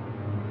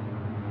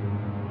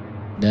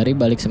 Dari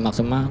balik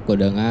semak-semak, ku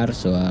dengar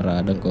suara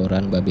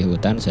dengkuran babi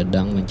hutan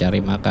sedang mencari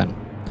makan.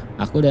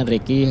 Aku dan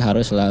Ricky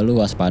harus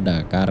selalu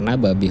waspada karena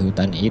babi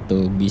hutan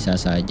itu bisa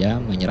saja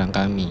menyerang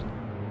kami.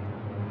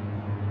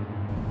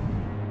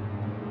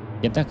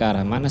 Kita ke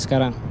arah mana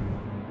sekarang?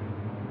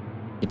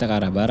 Kita ke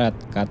arah barat,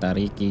 kata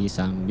Ricky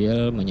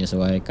sambil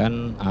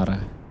menyesuaikan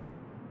arah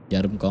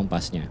jarum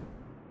kompasnya.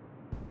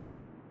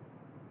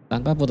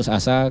 Tanpa putus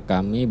asa,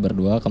 kami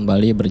berdua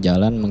kembali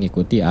berjalan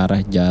mengikuti arah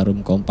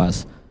jarum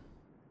kompas.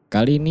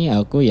 Kali ini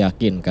aku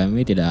yakin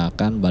kami tidak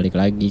akan balik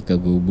lagi ke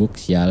gubuk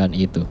sialan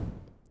itu.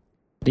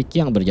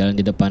 Ricky yang berjalan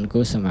di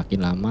depanku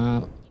semakin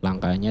lama,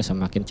 langkahnya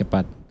semakin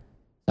cepat.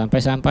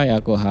 Sampai-sampai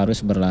aku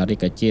harus berlari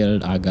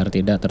kecil agar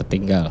tidak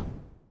tertinggal.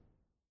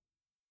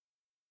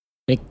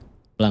 Rick,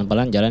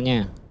 pelan-pelan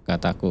jalannya,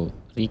 kataku.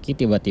 Ricky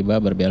tiba-tiba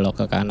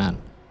berbelok ke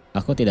kanan.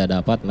 Aku tidak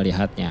dapat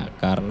melihatnya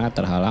karena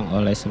terhalang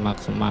oleh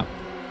semak-semak.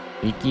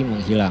 Ricky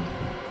menghilang.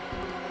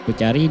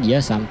 Kucari dia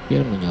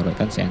sambil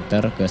menyorotkan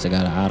senter ke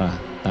segala arah,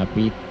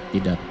 tapi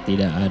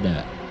tidak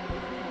ada.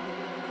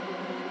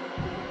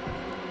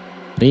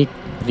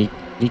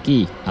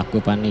 Ricky, aku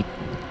panik.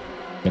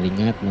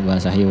 Keringat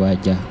membasahi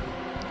wajah.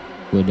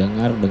 Ku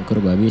dengar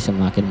dengkur babi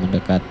semakin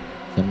mendekat.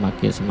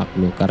 Semakin semak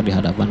belukar di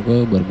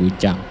hadapanku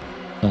berguncang.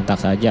 Sontak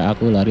saja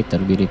aku lari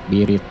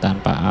terbirit-birit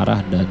tanpa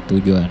arah dan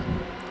tujuan.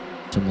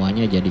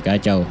 Semuanya jadi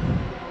kacau.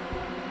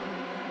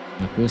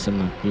 Aku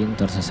semakin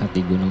tersesat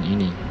di gunung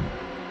ini.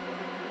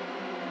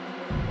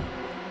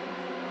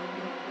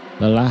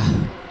 Lelah,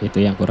 itu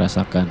yang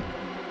kurasakan.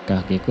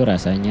 Kakiku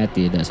rasanya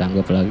tidak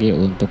sanggup lagi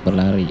untuk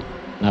berlari.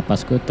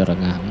 Napasku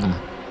terengah-engah.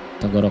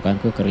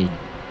 Tenggorokanku kering.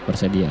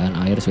 Persediaan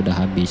air sudah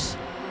habis.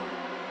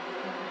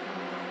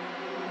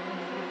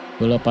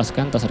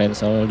 Kulepaskan tas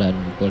ransel dan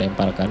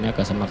kulemparkannya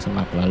ke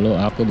semak-semak. Lalu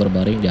aku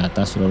berbaring di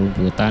atas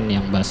rerumputan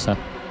yang basah.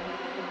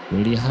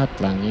 Kulihat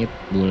langit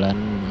bulan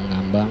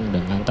mengambang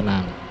dengan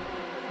tenang.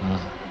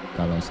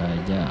 Kalau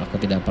saja aku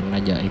tidak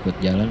pernah ikut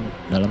jalan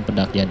dalam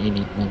pendakian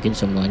ini, mungkin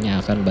semuanya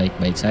akan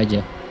baik-baik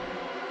saja.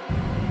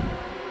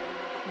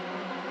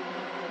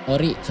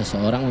 Ori,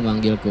 seseorang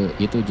memanggilku.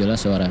 Itu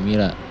jelas suara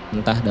Mira.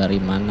 Entah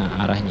dari mana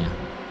arahnya.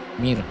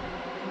 Mir.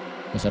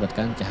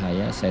 Kusorotkan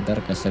cahaya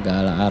senter ke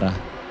segala arah.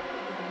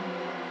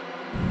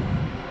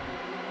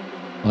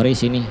 Ori,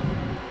 sini.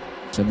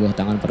 Sebuah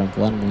tangan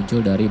perempuan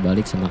muncul dari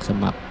balik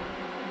semak-semak.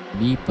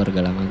 Di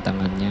pergelangan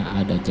tangannya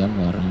ada jam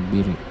warna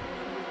biru.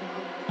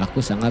 Aku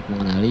sangat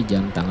mengenali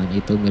jam tangan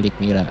itu milik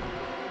Mira.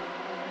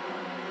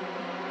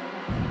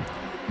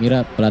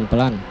 Mira,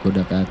 pelan-pelan, ku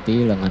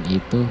dekati lengan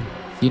itu.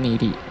 Sini,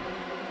 Ri.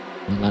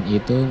 Lengan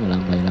itu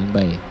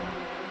melambai-lambai.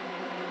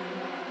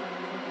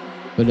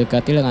 Ku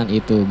dekati lengan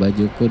itu,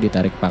 bajuku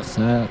ditarik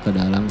paksa ke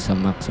dalam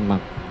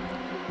semak-semak.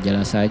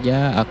 Jelas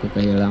saja aku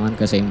kehilangan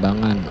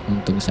keseimbangan.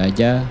 Untung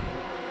saja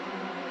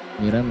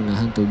Mira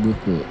menahan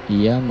tubuhku.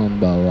 Ia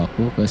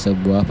membawaku ke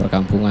sebuah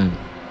perkampungan.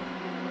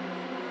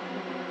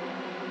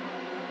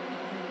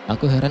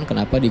 Aku heran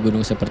kenapa di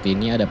gunung seperti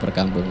ini ada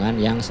perkampungan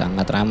yang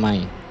sangat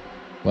ramai.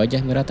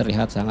 Wajah Mira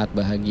terlihat sangat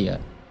bahagia.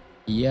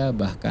 Ia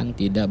bahkan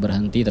tidak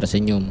berhenti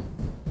tersenyum.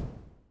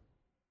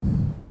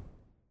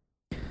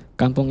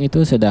 Kampung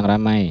itu sedang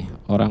ramai.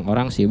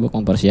 Orang-orang sibuk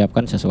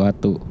mempersiapkan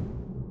sesuatu.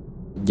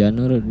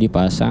 Janur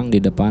dipasang di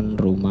depan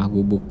rumah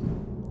gubuk.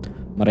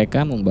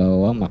 Mereka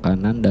membawa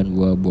makanan dan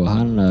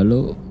buah-buahan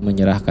lalu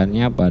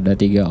menyerahkannya pada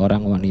 3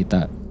 orang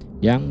wanita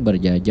yang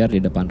berjajar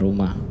di depan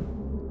rumah.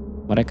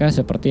 Mereka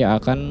seperti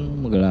akan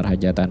menggelar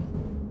hajatan.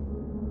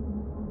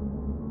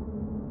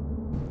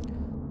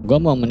 Gua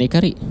mau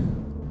menikah, Ri.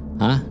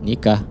 Hah?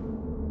 Nikah?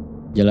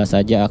 Jelas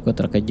saja aku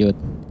terkejut.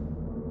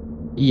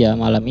 Iya,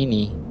 malam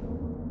ini.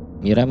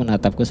 Mira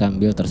menatapku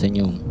sambil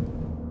tersenyum.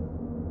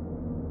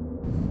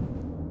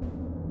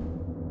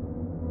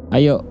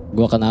 Ayo,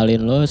 gua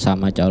kenalin lo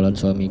sama calon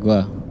suami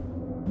gua.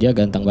 Dia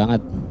ganteng banget.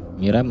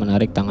 Mira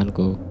menarik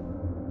tanganku.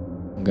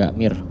 Enggak,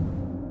 Mir.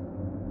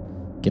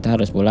 Kita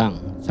harus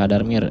pulang.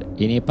 Sadar, Mir,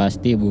 ini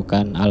pasti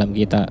bukan alam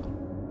kita.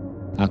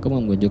 Aku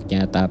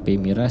membujuknya, tapi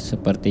Mira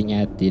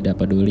sepertinya tidak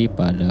peduli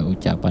pada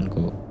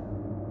ucapanku.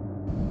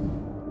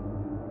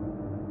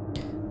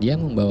 Dia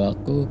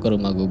membawaku ke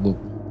rumah gubuk.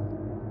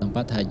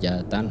 Tempat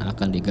hajatan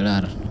akan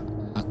digelar.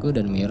 Aku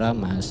dan Mira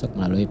masuk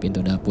melalui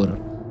pintu dapur.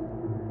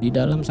 Di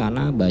dalam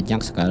sana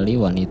banyak sekali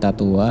wanita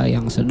tua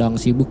yang sedang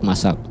sibuk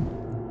masak.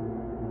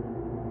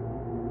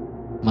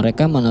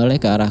 Mereka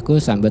menoleh ke arahku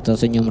sambil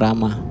tersenyum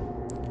ramah.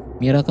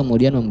 Mira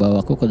kemudian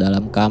membawaku ke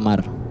dalam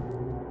kamar.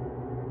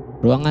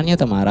 Ruangannya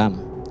temaram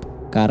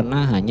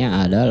karena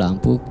hanya ada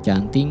lampu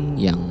canting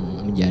yang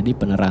menjadi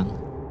penerang.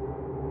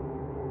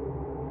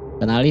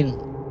 Kenalin,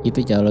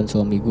 itu calon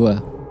suami gua.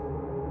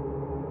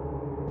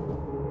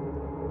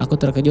 Aku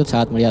terkejut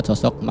saat melihat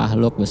sosok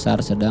makhluk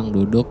besar sedang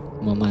duduk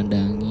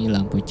memandangi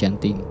lampu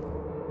canting.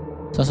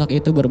 Sosok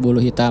itu berbulu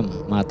hitam,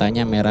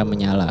 matanya merah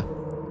menyala.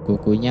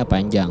 Kukunya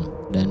panjang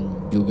dan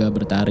juga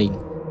bertaring.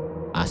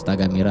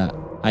 Astaga Mira,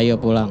 ayo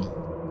pulang.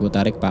 Ku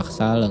tarik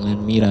paksa lengan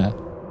Mira.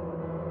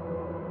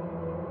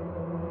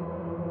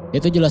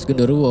 Itu jelas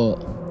Gondoruo.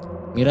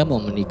 Mira mau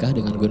menikah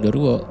dengan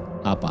Gondoruo.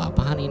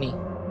 Apa-apaan ini?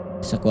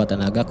 Sekuat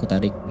tenaga ku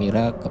tarik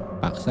Mira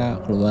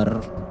kepaksa keluar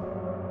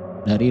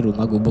dari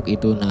rumah gubuk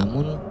itu.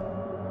 Namun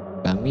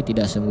kami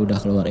tidak semudah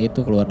keluar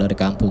dari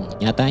kampung.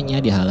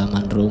 Nyatanya di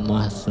halaman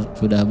rumah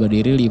sudah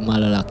berdiri 5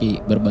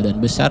 lelaki berbadan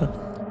besar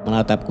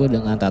menatapku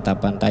dengan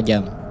tatapan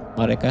tajam.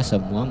 Mereka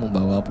semua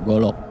membawa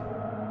golok.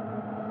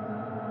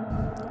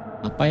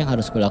 Apa yang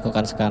harus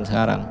kulakukan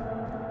sekarang?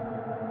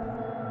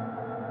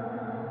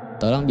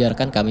 Tolong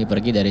biarkan kami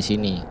pergi dari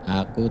sini.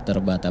 Aku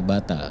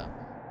terbata-bata.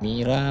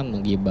 Mira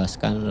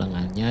menggibaskan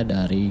lengannya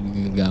dari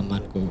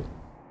genggamanku.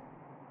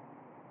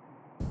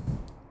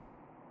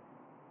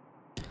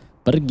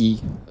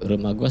 Pergi,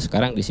 rumah gue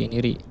sekarang di sini,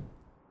 Ri.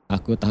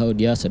 Aku tahu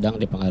dia sedang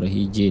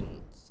dipengaruhi jin.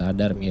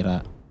 Sadar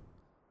Mira.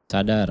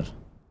 Sadar.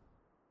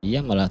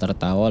 Dia malah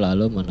tertawa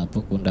lalu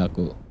menepuk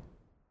pundakku.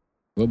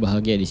 Gue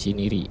bahagia di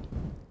sini, Ri.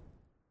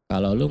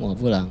 Kalau lu mau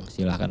pulang,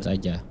 silahkan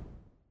saja.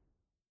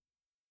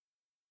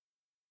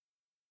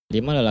 5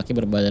 lelaki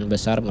berbadan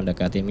besar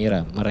mendekati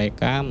Mira.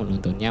 Mereka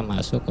menuntunnya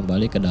masuk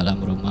kembali ke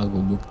dalam rumah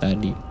gubuk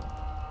tadi.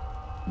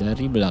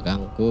 Dari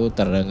belakangku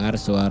terdengar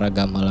suara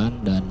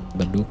gamelan dan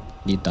beduk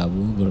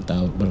ditabuh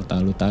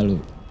bertalu-talu.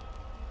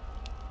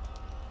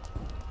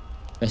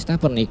 Pesta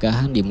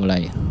pernikahan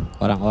dimulai.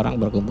 Orang-orang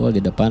berkumpul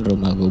di depan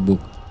rumah gubuk.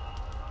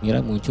 Mira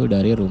muncul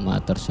dari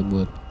rumah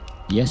tersebut.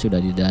 Dia sudah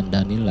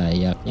didandani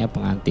layaknya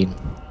pengantin.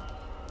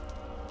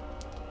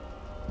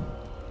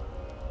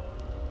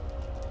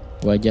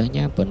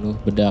 Wajahnya penuh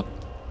bedak,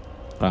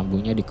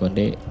 rambutnya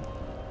dikonde.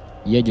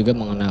 Ia juga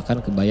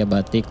mengenakan kebaya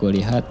batik.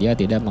 Kulihat dia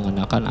tidak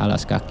mengenakan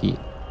alas kaki.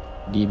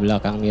 Di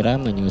belakang Mira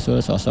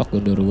menyusul sosok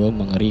Gondoruo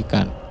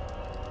mengerikan.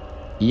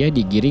 Ia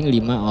digiring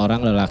 5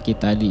 orang lelaki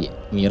tadi.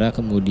 Mira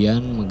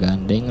kemudian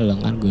menggandeng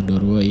lengan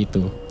Gondoruo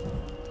itu.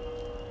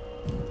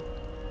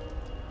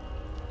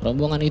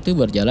 Rombongan itu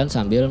berjalan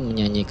sambil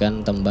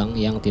menyanyikan tembang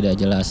yang tidak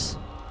jelas.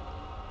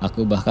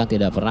 Aku bahkan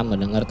tidak pernah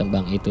mendengar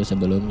tembang itu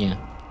sebelumnya.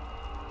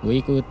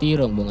 Kuikuti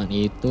rombongan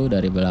itu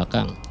dari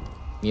belakang.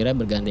 Mira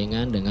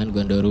bergandengan dengan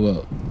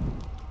Gondoruo.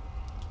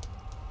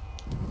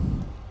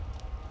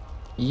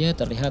 Ia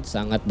terlihat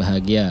sangat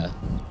bahagia.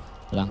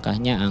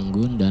 Langkahnya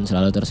anggun dan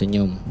selalu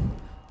tersenyum.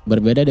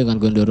 Berbeda dengan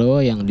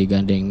Gondoruo yang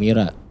digandeng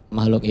Mira,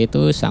 makhluk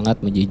itu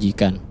sangat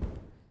menjijikan.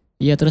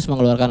 Ia terus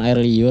mengeluarkan air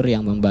liur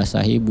yang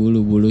membasahi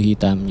bulu-bulu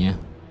hitamnya.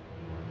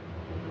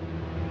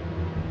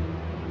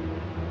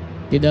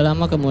 Tidak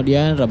lama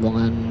kemudian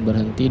rombongan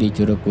berhenti di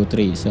Curug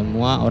Putri.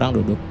 Semua orang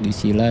duduk di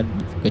sila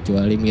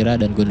kecuali Mira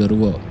dan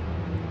Gondoruo.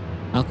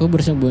 Aku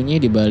bersembunyi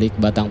di balik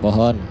batang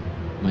pohon,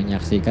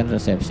 menyaksikan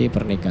resepsi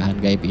pernikahan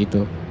gaib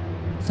itu.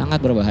 Sangat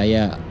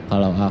berbahaya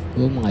kalau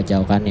aku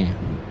mengacaukannya.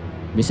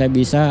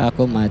 Bisa-bisa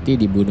aku mati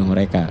dibunuh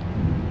mereka.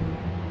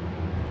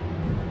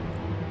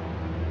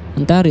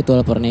 Entah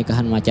ritual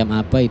pernikahan macam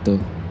apa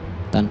itu,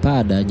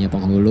 tanpa adanya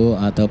penghulu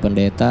atau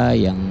pendeta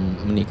yang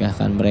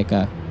menikahkan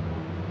mereka.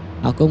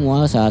 Aku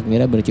mual saat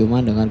Mira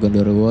berciuman dengan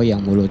Gondoruo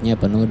yang mulutnya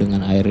penuh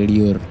dengan air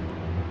liur.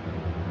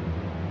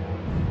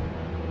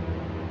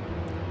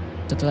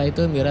 Setelah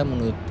itu Mira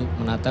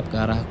menatap ke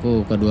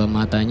arahku. Kedua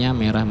matanya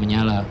merah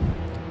menyala.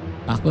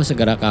 Aku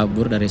segera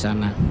kabur dari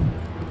sana.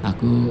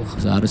 Aku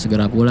harus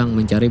segera pulang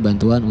mencari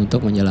bantuan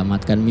untuk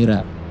menyelamatkan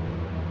Mira.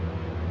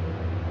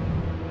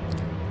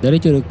 Dari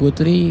Curug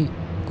Putri,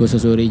 ku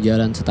susuri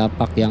jalan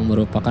setapak yang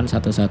merupakan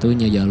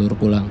satu-satunya jalur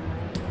pulang.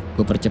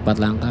 Ku percepat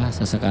langkah,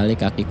 sesekali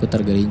kakiku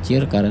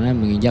tergelincir karena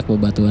menginjak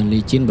bebatuan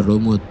licin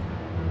berlumut.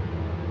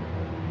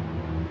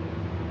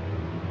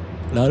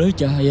 Lalu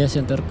cahaya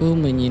senterku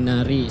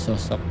menyinari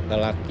sosok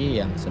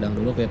lelaki yang sedang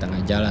duduk di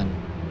tengah jalan.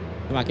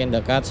 Semakin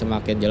dekat,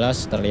 semakin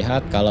jelas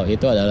terlihat kalau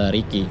itu adalah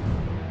Ricky.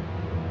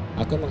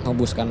 Aku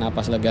menghembuskan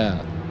napas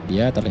lega.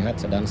 Dia terlihat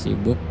sedang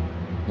sibuk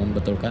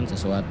membetulkan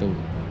sesuatu.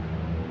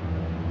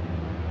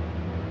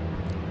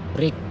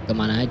 Rick,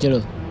 kemana aja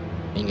lo?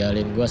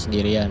 Tinggalin gue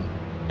sendirian.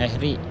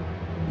 Rick,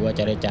 gue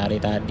cari-cari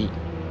tadi.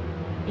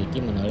 Ricky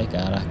menoleh ke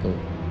arahku.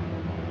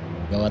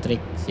 Gawat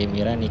Rick, si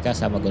Mira nikah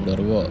sama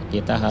Gondoruo.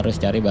 Kita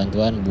harus cari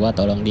bantuan buat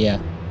tolong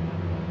dia.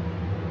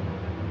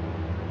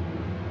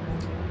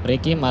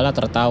 Ricky malah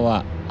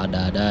tertawa.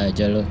 Ada-ada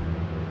aja lo.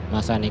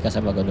 Masa nikah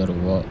sama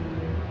Gondoruo?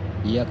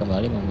 Dia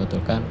kembali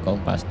membetulkan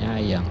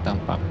kompasnya yang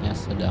tampaknya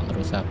sedang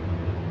rusak.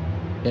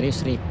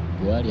 Serius Rick,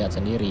 gue lihat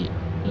sendiri.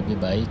 Lebih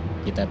baik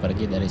kita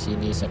pergi dari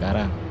sini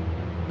sekarang.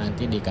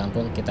 Nanti di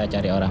kampung kita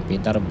cari orang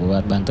pintar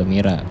buat bantu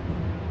Mira.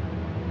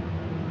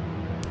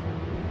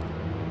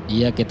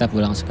 Iya, kita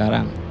pulang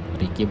sekarang.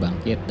 Ricky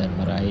bangkit dan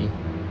meraih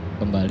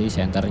kembali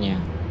senternya.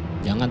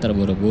 Jangan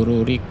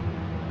terburu-buru Rick.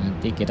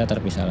 Nanti kita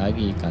terpisah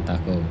lagi,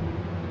 kataku.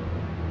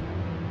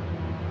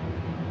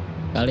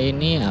 Kali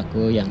ini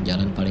aku yang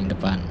jalan paling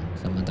depan,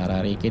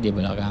 sementara Ricky di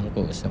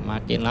belakangku.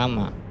 Semakin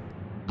lama,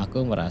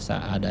 aku merasa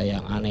ada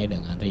yang aneh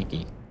dengan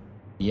Ricky.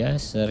 Dia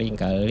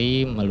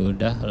seringkali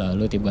meludah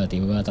lalu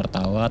tiba-tiba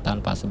tertawa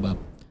tanpa sebab.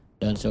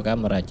 dan suka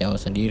meracau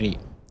sendiri.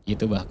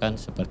 Itu bahkan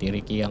seperti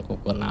Ricky yang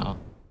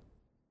kukenal.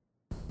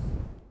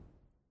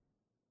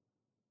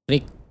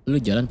 Rick,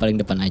 lu jalan paling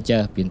depan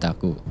aja,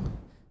 pintaku.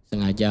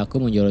 Sengaja aku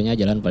menyuruhnya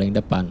jalan paling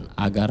depan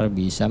agar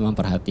bisa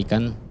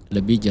memperhatikan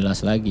lebih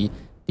jelas lagi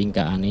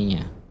tingkah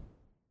anehnya.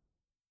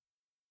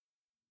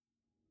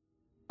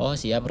 Oh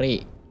siap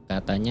Rick,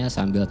 katanya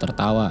sambil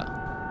tertawa.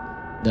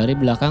 Dari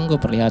belakang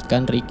gue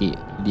perlihatkan Ricky.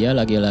 Dia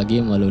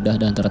lagi-lagi meludah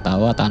dan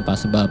tertawa tanpa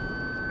sebab.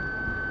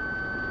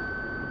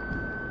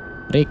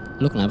 Rick,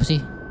 lu kenapa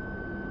sih?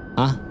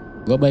 Ah,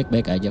 gue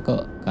baik-baik aja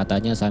kok,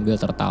 katanya sambil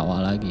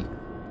tertawa lagi.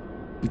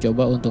 Ku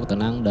coba untuk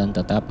tenang dan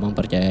tetap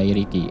mempercayai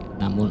Ricky,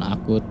 namun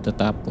aku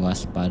tetap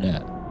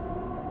waspada.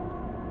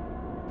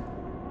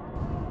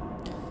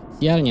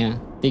 Sialnya,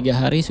 3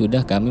 hari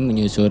sudah kami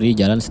menyusuri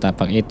jalan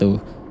setapak itu,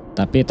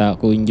 tapi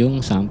tak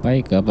kunjung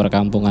sampai ke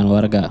perkampungan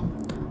warga.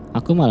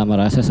 Aku malah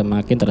merasa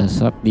semakin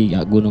tersesat di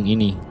gunung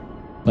ini.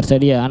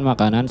 Persediaan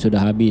makanan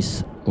sudah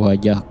habis,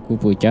 wajahku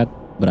pucat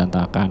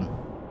berantakan.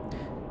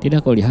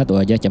 Tidak kulihat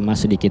wajah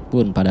cemas sedikit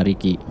pun pada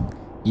Ricky.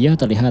 Ia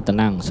terlihat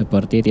tenang,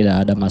 seperti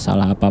tidak ada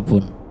masalah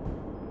apapun.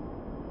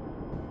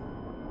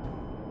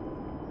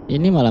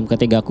 Ini malam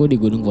ketigaku di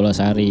Gunung Pulau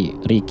Sari.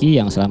 Ricky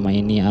yang selama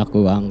ini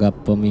aku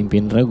anggap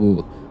pemimpin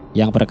regu,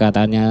 yang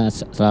perkataannya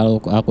selalu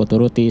aku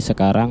turuti,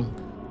 sekarang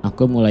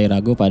aku mulai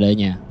ragu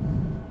padanya.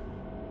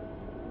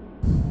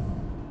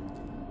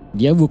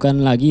 Dia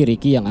bukan lagi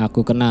Ricky yang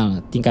aku kenal,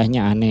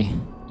 tingkahnya aneh.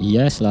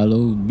 Ia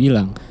selalu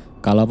bilang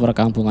kalau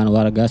perkampungan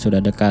warga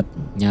sudah dekat.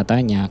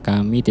 Nyatanya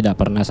kami tidak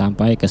pernah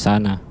sampai ke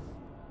sana.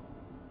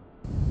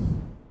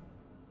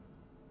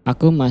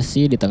 Aku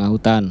masih di tengah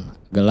hutan,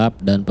 gelap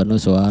dan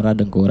penuh suara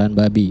dengkuran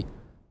babi.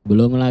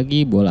 Belum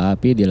lagi bola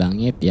api di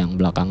langit yang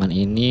belakangan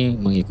ini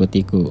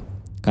mengikutiku.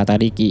 Kata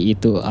Ricky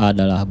itu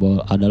adalah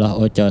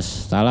Ocos,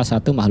 salah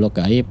satu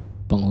makhluk gaib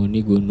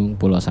penghuni Gunung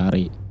Pulau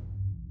Sari.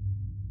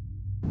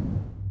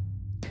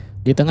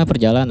 Di tengah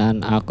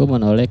perjalanan, aku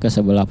menoleh ke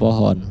sebelah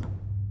pohon.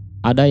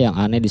 Ada yang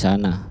aneh di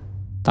sana.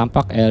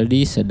 Tampak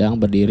LD sedang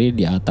berdiri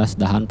di atas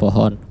dahan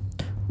pohon.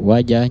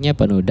 Wajahnya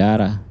penuh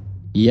darah.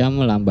 Ia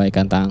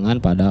melambaikan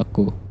tangan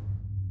padaku.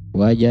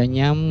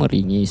 Wajahnya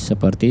meringis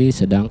seperti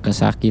sedang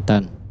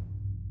kesakitan.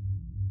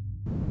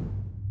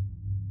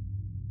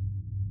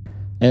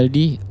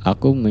 LD,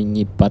 aku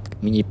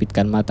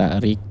menyipitkan mata.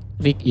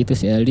 Rick itu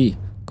si LD.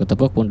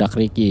 Kutepuk pundak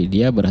Ricky.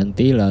 Dia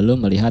berhenti lalu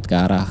melihat ke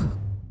arah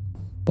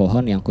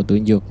pohon yang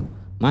kutunjuk.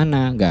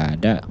 Mana? Gak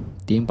ada,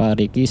 timpal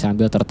Ricky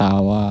sambil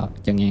tertawa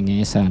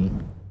cengengesan.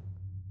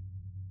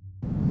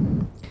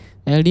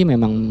 LD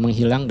memang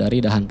menghilang dari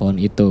dahan pohon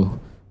itu,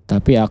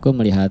 tapi aku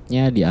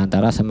melihatnya di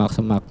antara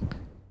semak-semak.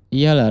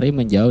 Ia lari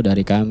menjauh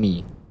dari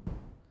kami.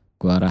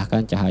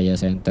 Kuarahkan cahaya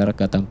senter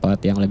ke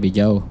tempat yang lebih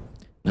jauh,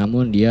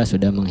 namun dia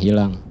sudah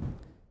menghilang.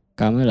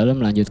 Kami lalu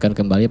melanjutkan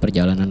kembali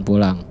perjalanan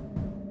pulang.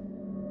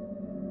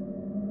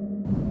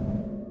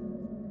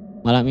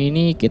 Malam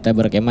ini kita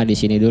berkemah di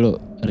sini dulu.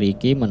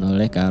 Ricky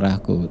menoleh ke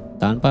arahku.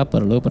 Tanpa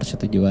perlu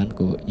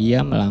persetujuanku,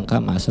 ia melangkah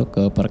masuk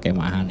ke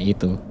perkemahan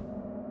itu.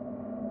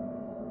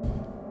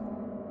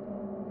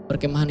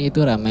 Perkemahan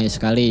itu ramai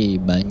sekali.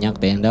 Banyak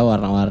tenda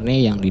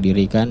warna-warni yang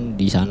didirikan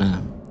di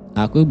sana.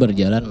 Aku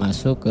berjalan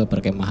masuk ke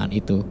perkemahan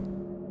itu.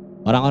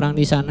 Orang-orang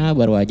di sana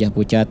berwajah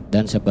pucat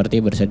dan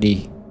seperti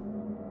bersedih.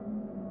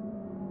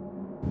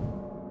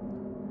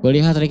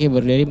 Kulihat Ricky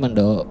berdiri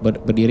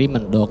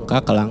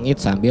mendongkak ke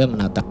langit sambil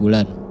menatap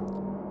bulan.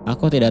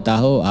 Aku tidak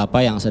tahu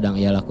apa yang sedang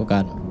ia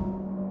lakukan.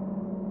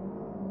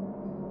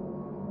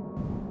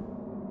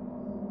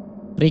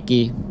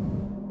 Ricky?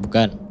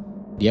 Bukan,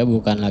 dia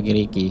bukan lagi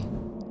Ricky.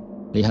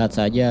 Lihat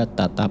saja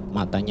tatap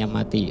matanya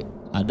mati.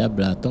 Ada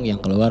belatung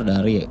yang keluar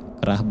dari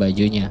kerah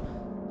bajunya.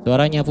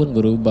 Suaranya pun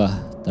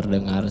berubah,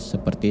 terdengar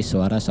seperti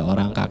suara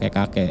seorang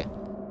kakek-kakek.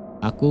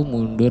 Aku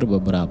mundur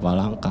beberapa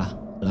langkah,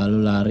 lalu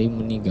lari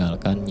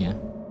meninggalkannya.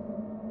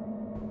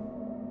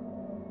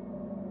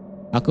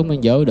 Aku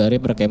menjauh dari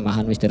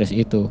perkemahan misterius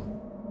itu,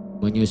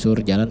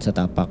 menyusur jalan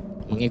setapak,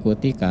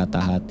 mengikuti kata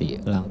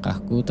hati.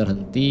 Langkahku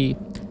terhenti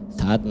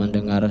saat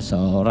mendengar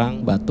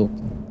seorang batuk.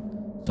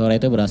 Suara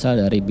itu berasal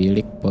dari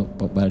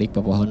balik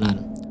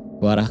pepohonan.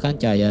 Kuarahkan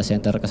cahaya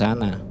senter ke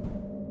sana.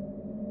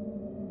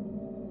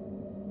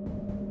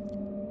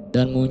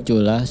 Dan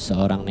muncullah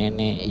seorang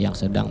nenek yang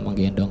sedang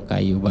menggendong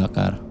kayu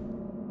bakar.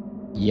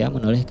 Ia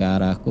menoleh ke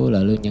arahku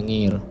lalu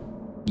nyengir.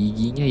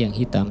 Giginya yang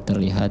hitam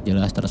terlihat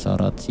jelas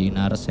tersorot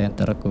sinar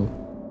senterku.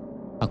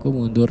 Aku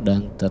mundur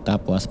dan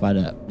tetap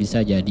waspada.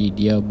 Bisa jadi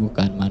dia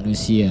bukan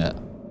manusia.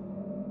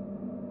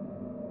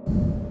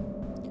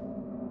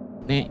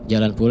 Nek,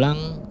 jalan pulang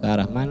ke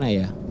arah mana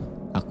ya?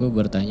 Aku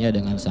bertanya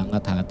dengan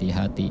sangat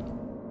hati-hati.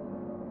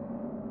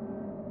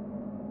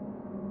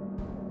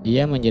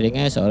 Ia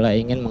menjeringai seolah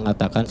ingin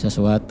mengatakan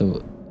sesuatu.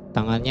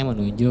 Tangannya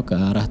menunjuk ke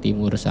arah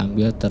timur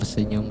sambil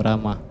tersenyum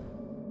ramah.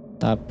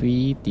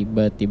 Tapi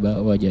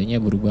tiba-tiba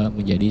wajahnya berubah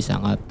menjadi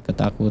sangat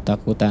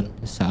ketakut-takutan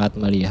saat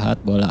melihat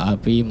bola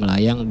api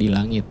melayang di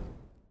langit.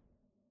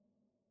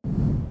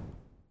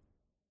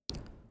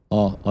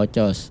 Oh,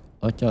 Ocos,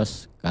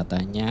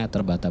 katanya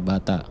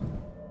terbata-bata.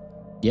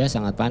 Dia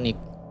sangat panik.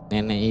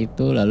 Nenek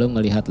itu lalu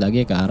melihat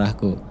lagi ke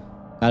arahku.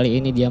 Kali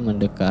ini dia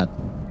mendekat.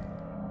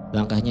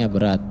 Langkahnya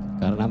berat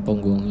karena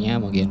punggungnya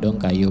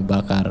menggendong kayu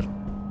bakar.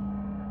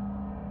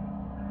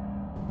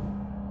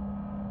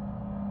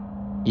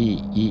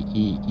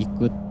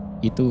 Ikut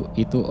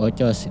itu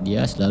Ocos,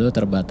 dia selalu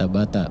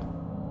terbata-bata.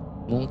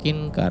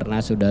 Mungkin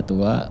karena sudah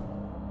tua,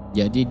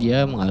 jadi dia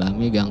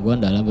mengalami gangguan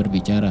dalam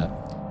berbicara.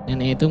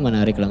 Nenek itu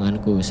menarik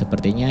lenganku,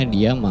 sepertinya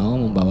dia mau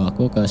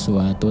membawaku ke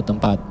suatu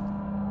tempat.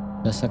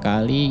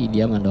 Sesekali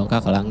dia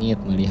mendongak ke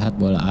langit melihat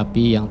bola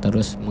api yang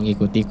terus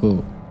mengikutiku.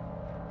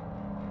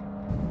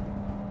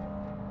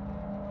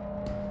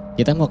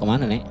 Kita mau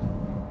kemana, Nek?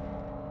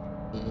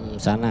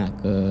 Sana,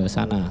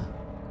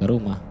 ke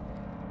rumah,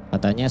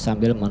 katanya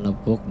sambil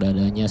menepuk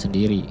dadanya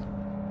sendiri.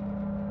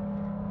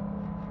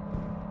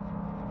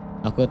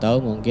 Aku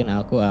tahu mungkin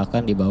aku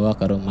akan dibawa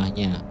ke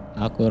rumahnya.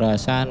 Aku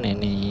rasa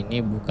nenek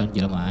ini bukan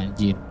jelmaan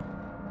jin.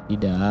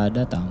 Tidak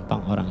ada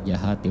tampang orang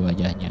jahat di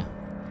wajahnya.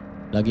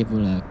 Lagi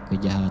pula,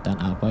 kejahatan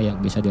apa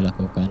yang bisa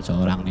dilakukan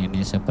seorang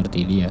nenek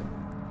seperti dia?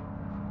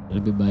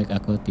 Lebih baik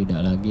aku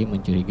tidak lagi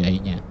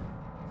mencurigainya.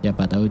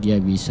 Siapa tahu dia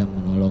bisa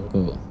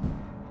menolongku.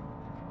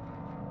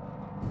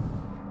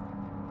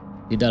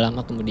 Tidak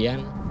lama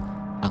kemudian,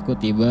 aku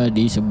tiba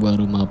di sebuah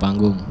rumah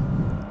panggung.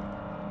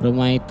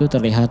 Rumah itu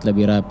terlihat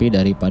lebih rapi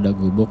daripada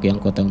gubuk yang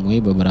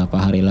kutemui beberapa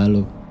hari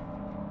lalu.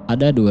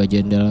 Ada 2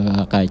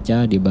 jendela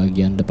kaca di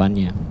bagian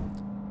depannya.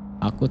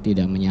 Aku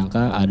tidak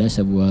menyangka ada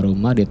sebuah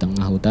rumah di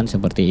tengah hutan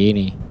seperti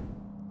ini.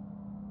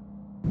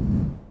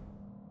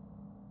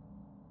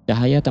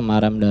 Cahaya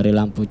temaram dari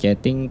lampu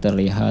ceting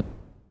terlihat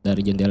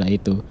dari jendela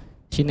itu.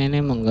 Si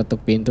nenek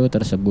mengetuk pintu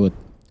tersebut.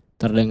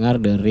 Terdengar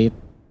derit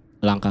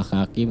langkah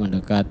kaki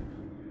mendekat.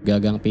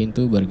 Gagang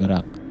pintu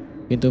bergerak.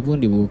 Pintu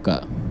pun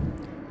dibuka.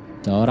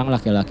 Seorang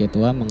laki-laki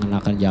tua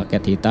mengenakan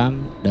jaket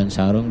hitam dan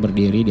sarung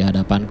berdiri di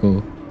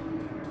hadapanku.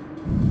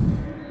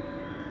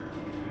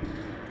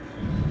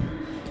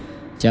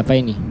 Siapa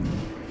ini?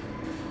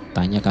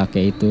 Tanya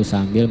kakek itu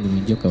sambil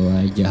menunjuk ke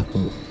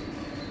wajahku.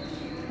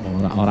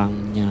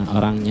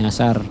 Orang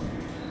nyasar,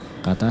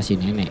 kata si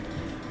nenek.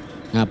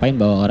 Ngapain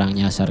bawa orang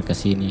nyasar ke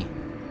sini?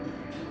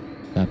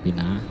 Tapi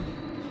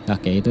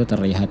kakek itu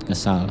terlihat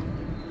kesal.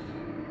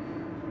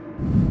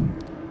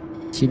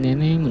 Si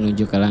nenek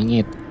menunjuk ke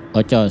langit.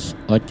 Ocos,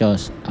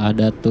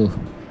 ada tuh.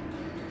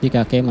 Si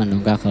kakek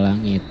menunggak ke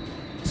langit.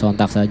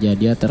 Sontak saja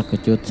dia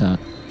terkejut saat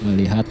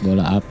melihat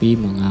bola api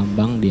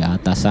mengambang di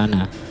atas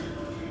sana.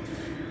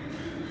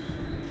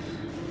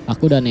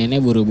 Aku dan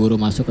nenek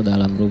buru-buru masuk ke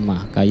dalam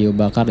rumah. Kayu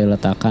bakar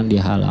diletakkan di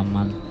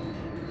halaman.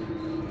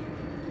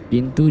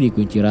 Pintu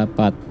dikunci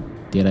rapat,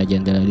 tirai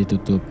jendela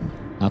ditutup.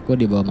 Aku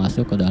dibawa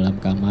masuk ke dalam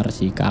kamar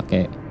si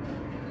kakek.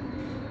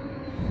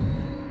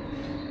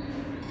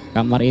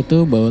 Kamar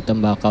itu bau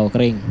tembakau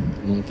kering.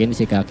 Mungkin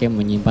si kakek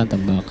menyimpan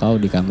tembakau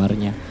di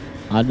kamarnya.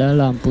 Ada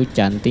lampu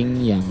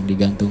canting yang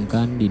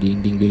digantungkan di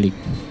dinding bilik.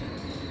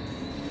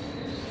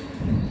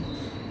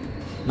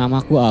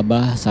 Namaku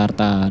Abah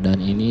Sarta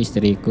dan ini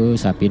istriku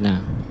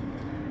Sapina.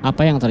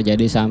 Apa yang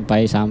terjadi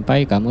sampai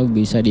kamu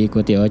bisa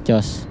diikuti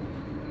Ocos?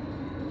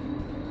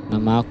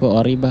 Nama aku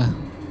Oribah.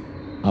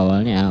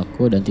 Awalnya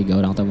aku dan 3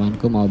 orang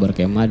temanku mau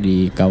berkemah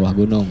di kawah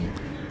gunung.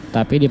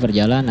 Tapi di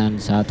perjalanan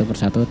satu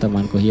persatu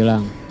temanku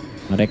hilang.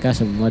 Mereka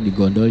semua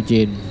digondol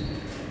jin.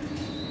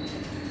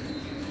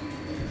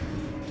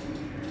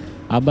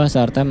 Abah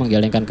Sarta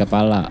menggelengkan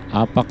kepala.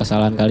 Apa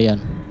kesalahan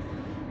kalian?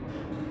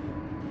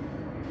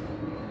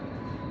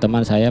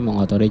 Teman saya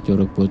mengotori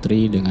Curug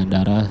Putri dengan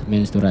darah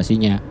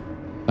menstruasinya,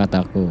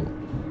 kataku.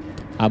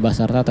 Abah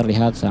Sarta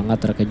terlihat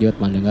sangat terkejut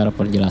mendengar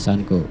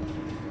penjelasanku.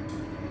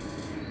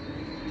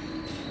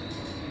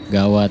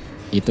 Gawat,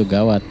 itu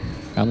gawat.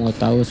 Kamu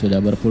tahu sudah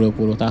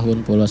berpuluh-puluh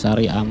tahun Pulau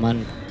Sari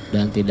aman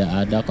dan tidak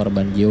ada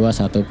korban jiwa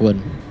satupun.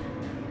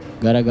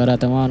 Gara-gara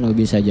temanmu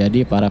bisa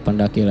jadi para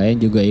pendaki lain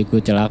juga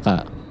ikut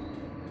celaka.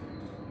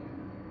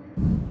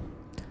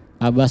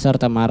 Abah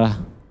Sarta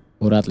marah.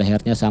 Urat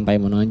lehernya sampai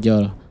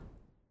menonjol.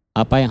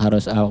 Apa yang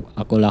harus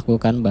aku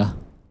lakukan, Bah?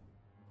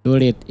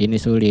 Sulit, ini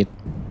sulit.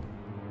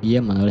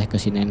 Ia menoleh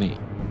ke si nenek.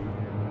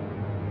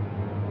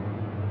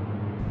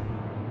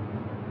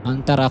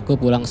 Antar aku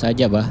pulang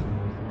saja, Bah.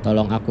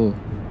 Tolong aku.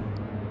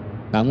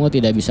 Kamu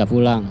tidak bisa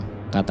pulang,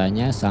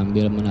 katanya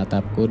sambil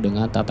menatapku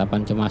dengan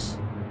tatapan cemas.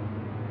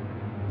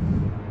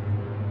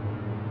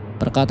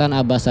 Perkataan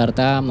Abah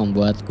Sarta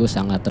membuatku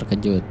sangat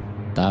terkejut.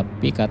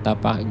 Tapi kata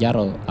Pak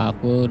Jaro,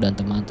 aku dan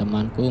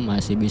teman-temanku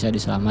masih bisa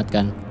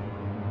diselamatkan.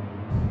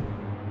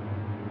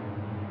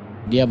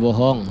 Dia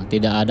bohong,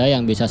 tidak ada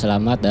yang bisa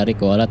selamat dari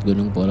kualat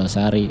Gunung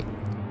Polosari.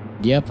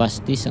 Dia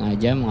pasti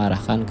sengaja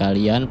mengarahkan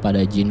kalian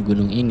pada jin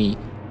gunung ini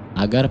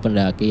agar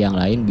pendaki yang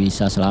lain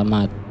bisa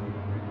selamat.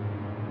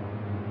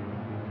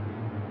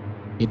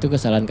 Itu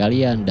kesalahan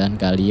kalian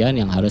dan kalian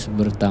yang harus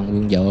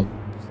bertanggung jawab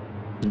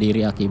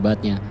sendiri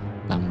akibatnya,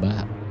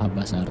 tambah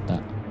Abah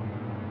Sarta.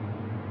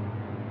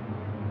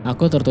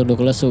 Aku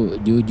tertunduk lesu,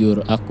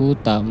 jujur aku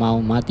tak mau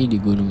mati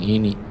di gunung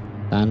ini.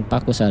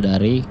 Tanpa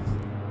kusadari,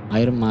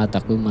 air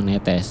mataku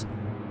menetes.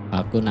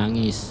 Aku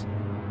nangis.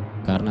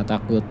 karena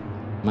takut.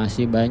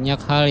 Masih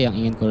banyak hal yang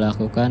ingin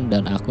kulakukan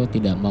dan aku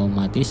tidak mau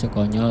mati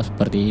sekonyol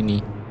seperti ini.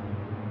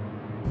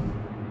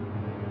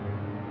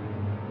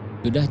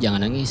 Sudah,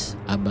 jangan nangis,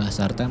 Abah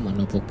Sarta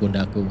menepuk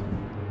pundakku.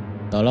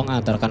 Tolong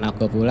antarkan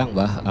aku pulang,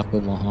 Bah, aku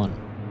mohon.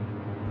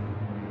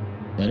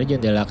 Dari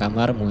jendela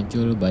kamar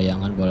muncul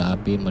bayangan bola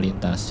api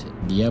melintas.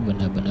 Dia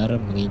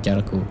benar-benar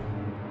mengincarku.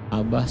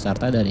 Abah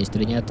Sarta dan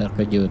istrinya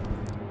terkejut.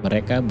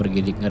 Mereka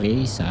bergidik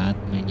ngeri saat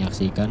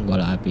menyaksikan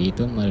bola api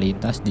itu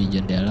melintas di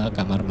jendela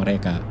kamar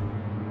mereka.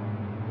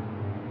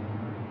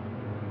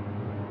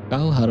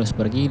 Kau harus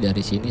pergi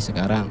dari sini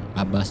sekarang,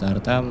 Abah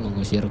Sarta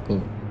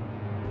mengusirku.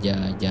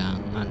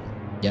 Jangan.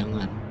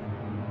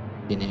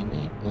 Si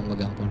nenek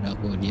memegang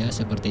pundakku. Dia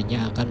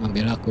sepertinya akan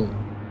membelaku.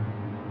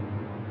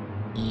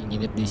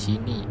 Nginep di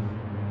sini.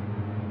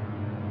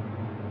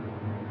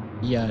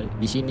 Iya,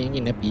 di sini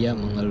nginep. Ia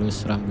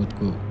mengelus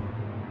rambutku.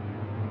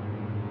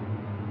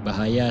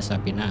 Bahaya,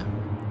 Sapina.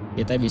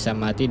 Kita bisa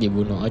mati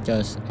dibunuh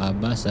Ocos,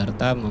 Abah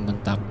Sarta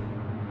membentak.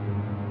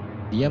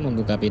 Dia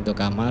membuka pintu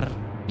kamar.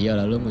 Dia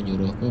lalu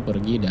menyuruhku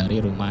pergi dari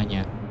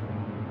rumahnya.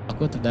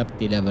 Aku tetap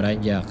tidak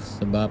beranjak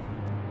sebab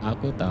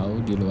aku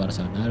tahu di luar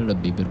sana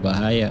lebih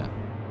berbahaya.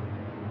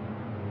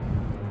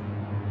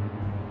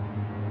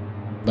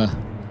 Bah,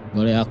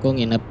 boleh aku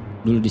nginep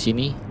dulu di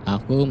sini?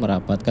 Aku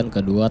merapatkan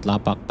kedua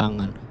telapak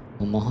tangan,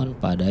 memohon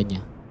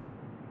padanya.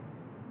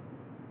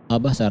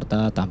 Abah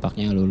Sarta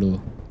tampaknya luluh.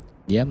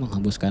 Dia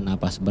menghembuskan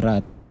napas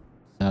berat.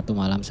 1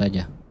 malam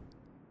saja.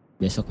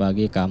 Besok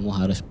pagi kamu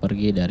harus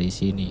pergi dari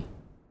sini.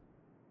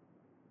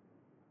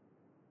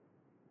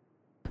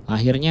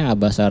 Akhirnya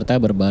Abah Sarta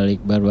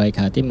berbaik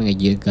hati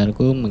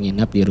mengizinkanku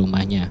menginap di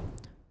rumahnya.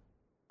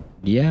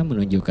 Dia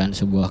menunjukkan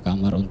sebuah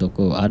kamar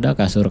untukku. Ada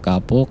kasur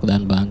kapuk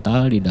dan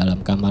bantal di dalam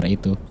kamar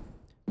itu.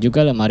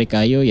 Juga lemari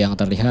kayu yang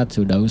terlihat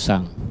sudah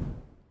usang.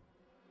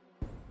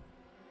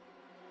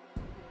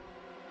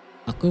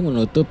 Aku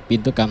menutup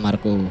pintu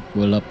kamarku.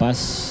 Ku lepas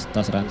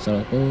tas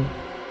ranselku,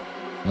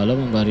 lalu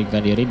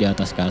membaringkan diri di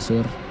atas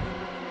kasur.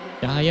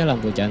 Cahaya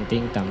lampu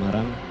canting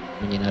tamaram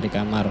menyinari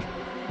kamar,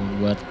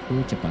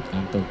 membuatku cepat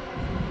ngantuk.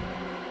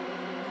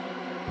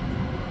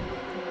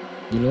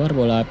 Di luar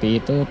bola api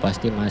itu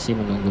pasti masih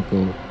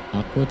menungguku.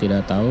 Aku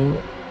tidak tahu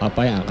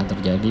apa yang akan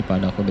terjadi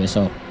padaku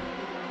besok.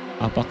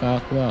 Apakah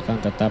aku akan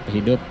tetap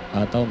hidup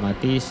atau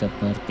mati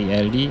seperti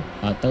Eldi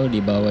atau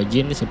dibawa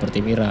jin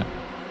seperti Mira?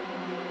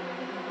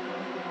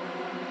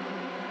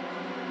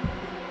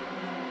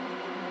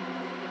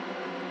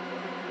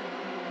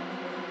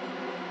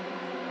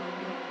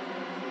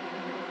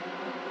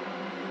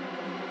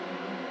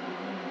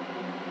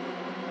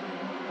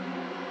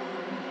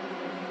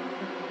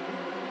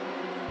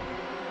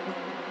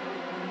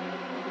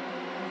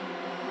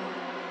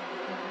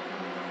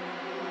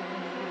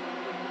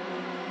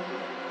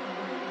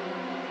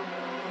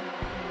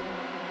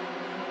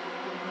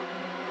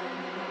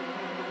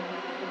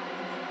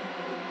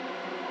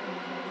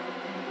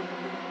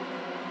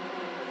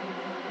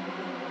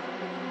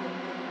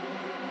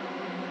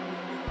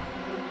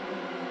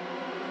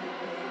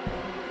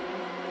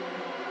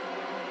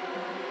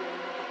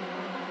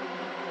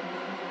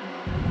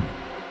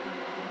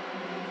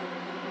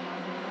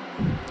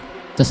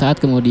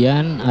 Sesaat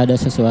kemudian ada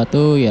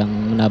sesuatu yang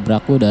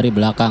menabrakku dari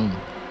belakang.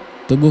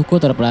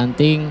 Tubuhku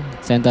terpelanting,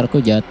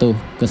 senterku jatuh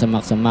ke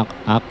semak-semak.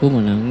 Aku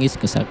menangis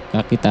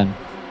kesakitan.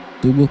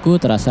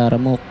 Tubuhku terasa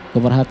remuk.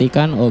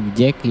 Kuperhatikan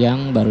objek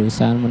yang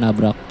barusan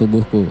menabrak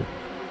tubuhku.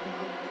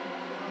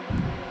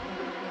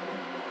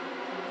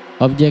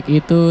 Objek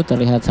itu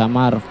terlihat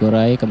samar.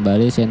 Kurai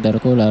kembali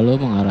senterku lalu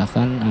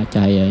mengarahkan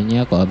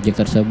cahayanya ke objek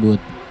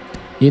tersebut.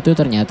 Itu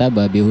ternyata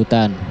babi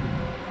hutan.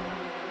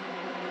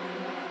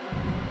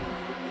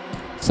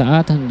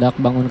 Saat hendak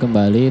bangun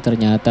kembali,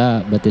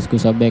 ternyata betisku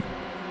sobek.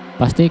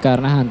 Pasti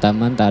karena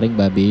hantaman taring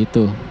babi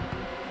itu.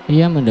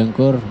 Ia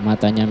mendengkur,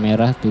 matanya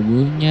merah,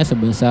 tubuhnya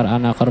sebesar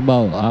anak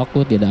kerbau.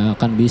 Aku tidak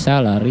akan bisa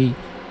lari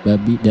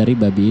dari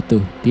babi itu.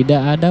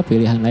 Tidak ada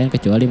pilihan lain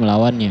kecuali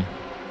melawannya.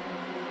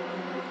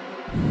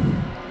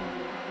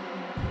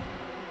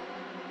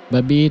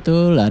 Babi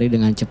itu lari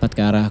dengan cepat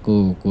ke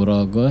arahku.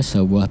 Kurogoh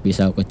sebuah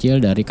pisau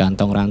kecil dari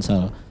kantong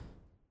ransel.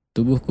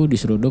 Tubuhku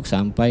diseruduk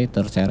sampai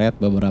terseret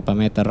beberapa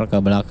meter ke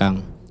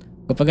belakang.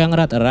 Kupegang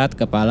erat-erat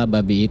kepala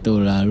babi itu,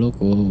 lalu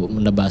ku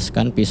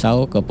menebaskan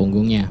pisau ke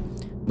punggungnya.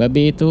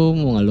 Babi itu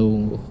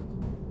mengeluh.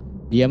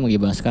 Dia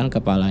mengibaskan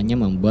kepalanya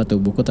membuat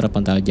tubuhku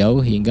terpental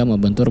jauh hingga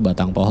membentur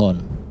batang pohon.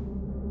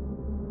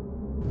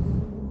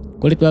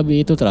 Kulit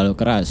babi itu terlalu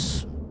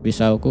keras.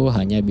 Pisauku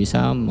hanya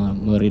bisa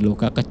memberi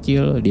luka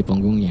kecil di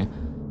punggungnya.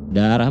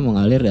 Darah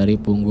mengalir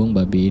dari punggung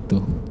babi itu.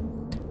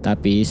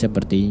 Tapi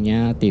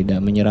sepertinya tidak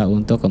menyerah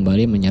untuk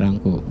kembali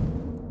menyerangku.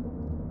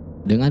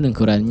 Dengan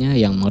dengkurannya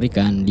yang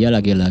mengerikan, dia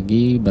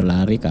lagi-lagi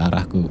berlari ke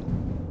arahku.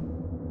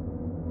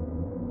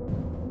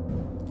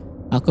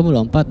 Aku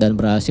melompat dan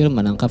berhasil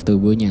menangkap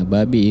tubuhnya.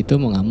 Babi itu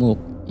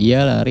mengamuk.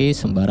 Ia lari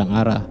sembarang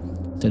arah,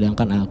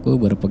 sedangkan aku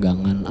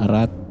berpegangan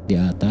erat di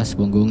atas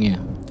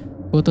punggungnya.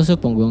 Kutusuk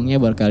punggungnya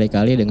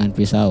berkali-kali dengan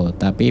pisau,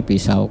 tapi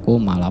pisauku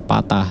malah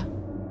patah.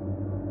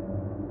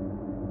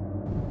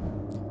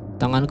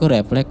 Tanganku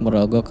refleks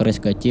merogoh keris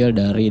kecil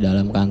dari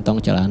dalam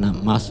kantong celana.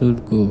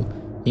 Maksudku,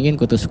 ingin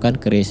kutusukkan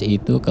keris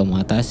itu ke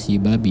mata si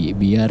babi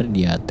biar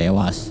dia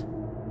tewas.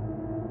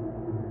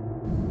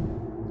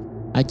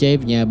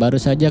 Ajaibnya, baru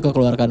saja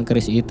keluarkan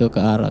keris itu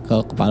ke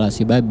kepala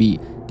si babi,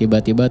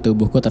 tiba-tiba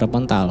tubuhku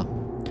terpental.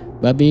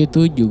 Babi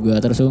itu juga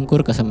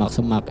tersungkur ke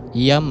semak-semak.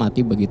 Ia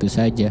mati begitu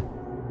saja.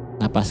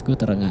 Napasku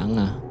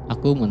terengah-engah.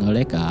 Aku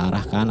menoleh ke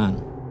arah kanan.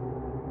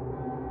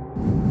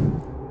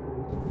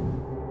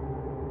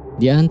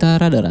 Di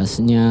antara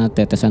derasnya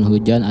tetesan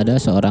hujan ada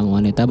seorang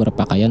wanita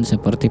berpakaian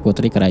seperti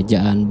putri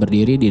kerajaan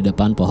berdiri di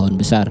depan pohon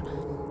besar.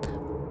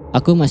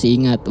 Aku masih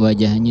ingat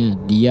wajahnya.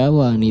 Dia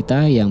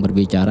wanita yang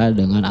berbicara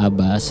dengan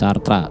Abah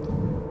Sartra.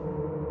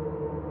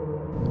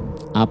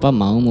 Apa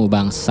maumu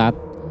bangsat?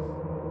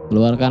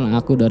 Keluarkan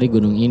aku dari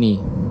gunung ini.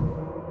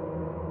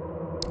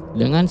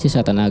 Dengan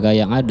sisa tenaga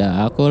yang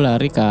ada, aku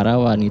lari ke arah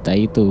wanita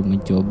itu,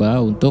 mencoba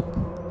untuk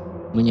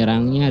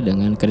menyerangnya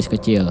dengan keris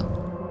kecil.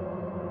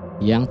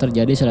 Yang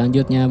terjadi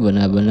selanjutnya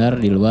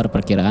benar-benar di luar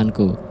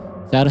perkiraanku.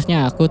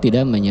 Seharusnya aku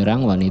tidak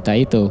menyerang wanita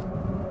itu.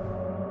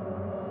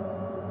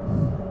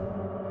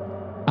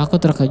 Aku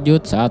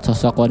terkejut saat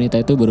sosok wanita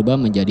itu berubah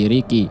menjadi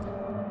Ricky.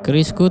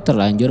 Kerisku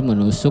terlanjur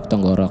menusuk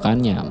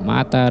tenggorokannya.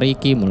 Mata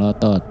Ricky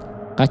melotot.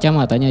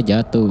 Kacamatanya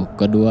jatuh.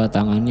 Kedua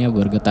tangannya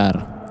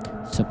bergetar.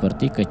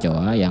 Seperti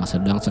kecoa yang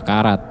sedang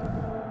sekarat.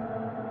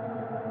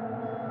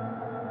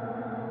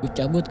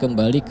 Kucabut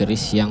kembali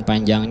keris yang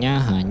panjangnya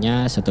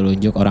hanya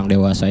setelunjuk orang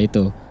dewasa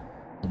itu.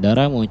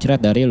 Darah muncrat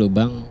dari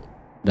lubang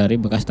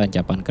dari bekas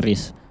tancapan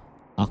keris.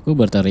 Aku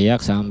berteriak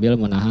sambil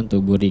menahan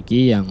tubuh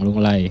Ricky yang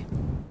lunglai.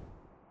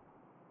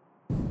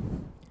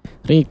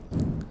 Rick.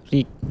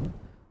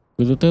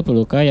 Kututup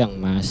luka yang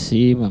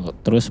masih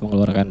terus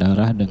mengeluarkan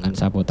darah dengan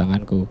sapu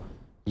tanganku.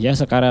 Ia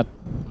sekarat,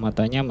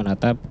 matanya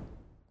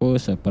menatapku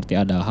seperti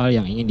ada hal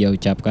yang ingin dia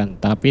ucapkan,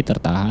 tapi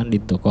tertahan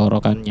di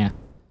tenggorokannya.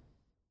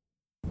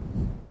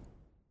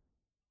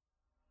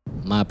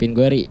 Maafin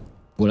gue, Ri.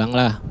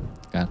 Pulanglah,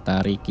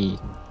 kata Ricky.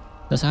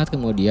 Sesaat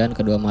kemudian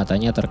kedua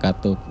matanya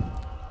terkatup.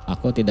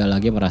 Aku tidak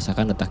lagi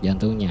merasakan detak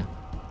jantungnya.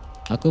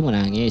 Aku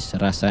menangis,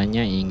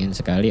 rasanya ingin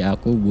sekali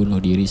aku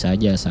bunuh diri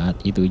saja saat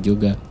itu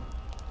juga.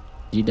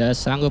 Tidak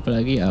sanggup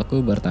lagi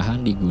aku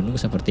bertahan di gunung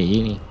seperti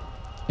ini.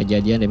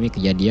 Kejadian demi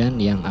kejadian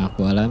yang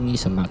aku alami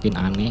semakin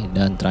aneh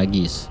dan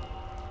tragis.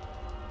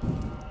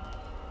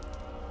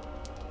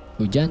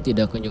 Hujan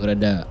tidak kunjung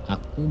reda.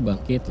 Aku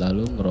bangkit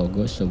lalu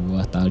merogoh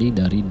sebuah tali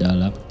dari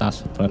dalam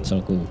tas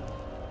ranselku.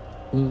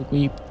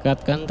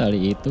 Kuikatkan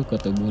tali itu ke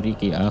tubuh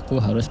Ricky.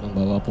 Aku harus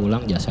membawa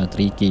pulang jasad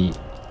Ricky.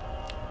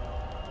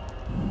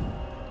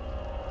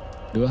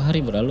 2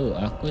 hari berlalu,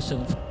 aku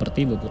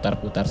seperti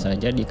berputar-putar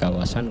saja di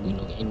kawasan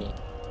gunung ini.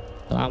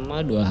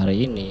 Selama 2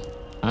 hari ini,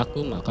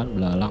 aku makan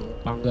belalang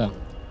panggang.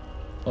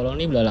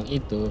 Koloni belalang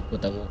itu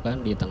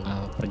kutemukan di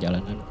tengah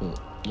perjalananku.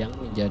 Yang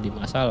menjadi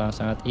masalah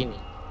saat ini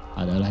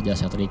adalah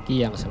jasad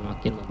Ricky yang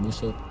semakin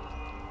membusuk.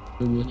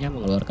 Tubuhnya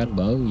mengeluarkan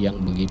bau yang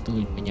begitu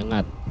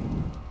menyengat.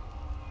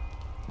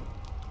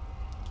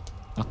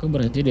 Aku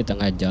berhenti di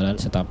tengah jalan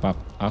setapak.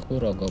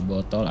 Aku rogoh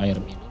botol air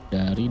minum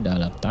dari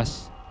dalam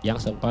tas yang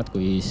sempat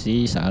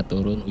kuisi saat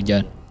turun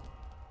hujan.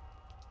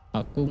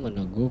 Aku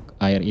meneguk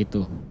air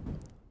itu.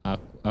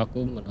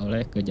 Aku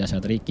menoleh ke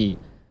jasad Ricky.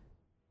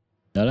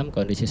 Dalam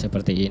kondisi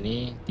seperti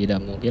ini,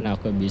 tidak mungkin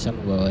aku bisa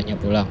membawanya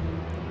pulang.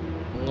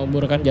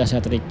 Menguburkan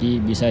jasad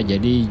Ricky bisa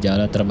jadi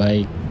jalan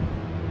terbaik.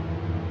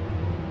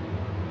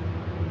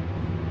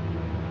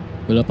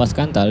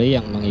 Kulepaskan tali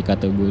yang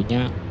mengikat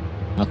tubuhnya.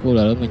 Aku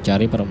lalu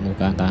mencari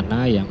permukaan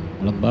tanah yang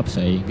lembab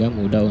sehingga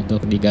mudah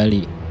untuk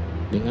digali.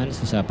 Dengan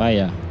susah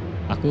payah,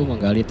 aku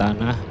menggali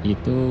tanah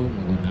itu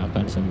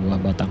menggunakan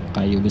sebuah batang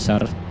kayu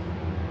besar.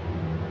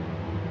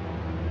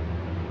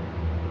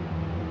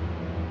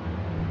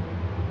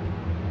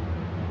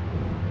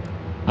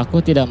 Aku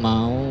tidak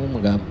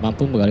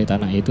mampu menggali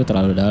tanah itu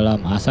terlalu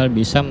dalam, asal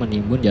bisa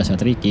menimbun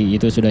jasad Ricky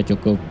itu sudah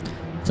cukup.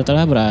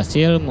 Setelah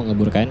berhasil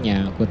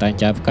mengeburkannya, aku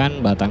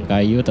tancapkan batang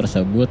kayu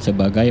tersebut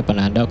sebagai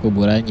penanda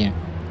kuburannya.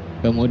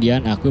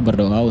 Kemudian aku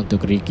berdoa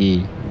untuk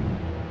Ricky.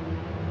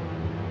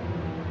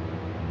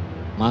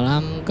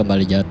 Malam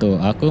kembali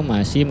jatuh. Aku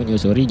masih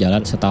menyusuri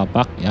jalan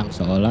setapak yang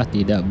seolah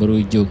tidak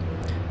berujung.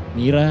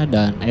 Mira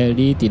dan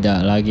Eldi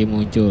tidak lagi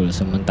muncul,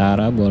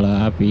 sementara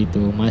bola api itu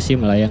masih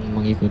melayang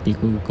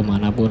mengikutiku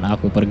kemanapun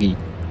aku pergi.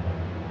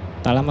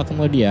 Tak lama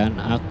kemudian,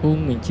 aku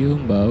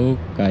mencium bau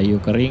kayu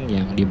kering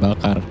yang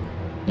dibakar.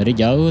 Dari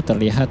jauh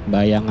terlihat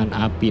bayangan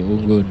api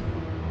unggun.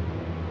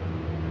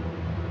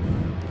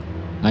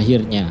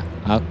 Akhirnya,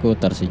 aku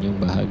tersenyum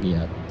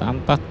bahagia.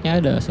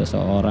 Tampaknya ada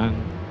seseorang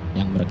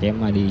yang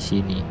berkemah di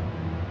sini.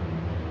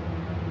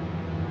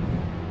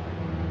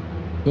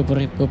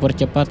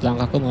 Kupercepat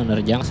langkahku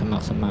menerjang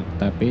semak-semak,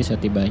 tapi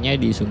setibanya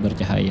di sumber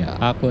cahaya,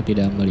 aku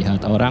tidak melihat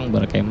orang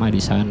berkemah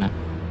di sana.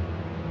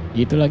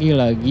 Itu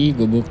lagi-lagi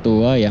gubuk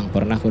tua yang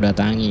pernah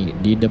kudatangi.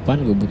 Di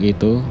depan gubuk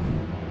itu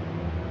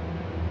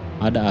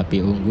ada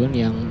api unggun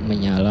yang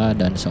menyala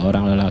dan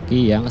seorang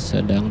lelaki yang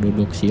sedang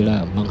duduk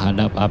sila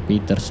menghadap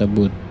api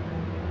tersebut.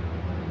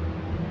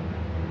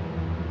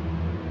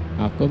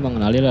 Aku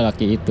mengenali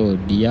lelaki itu.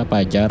 Dia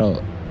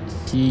Pajaro,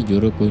 si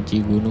juru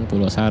kunci Gunung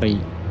Pulau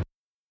Sari.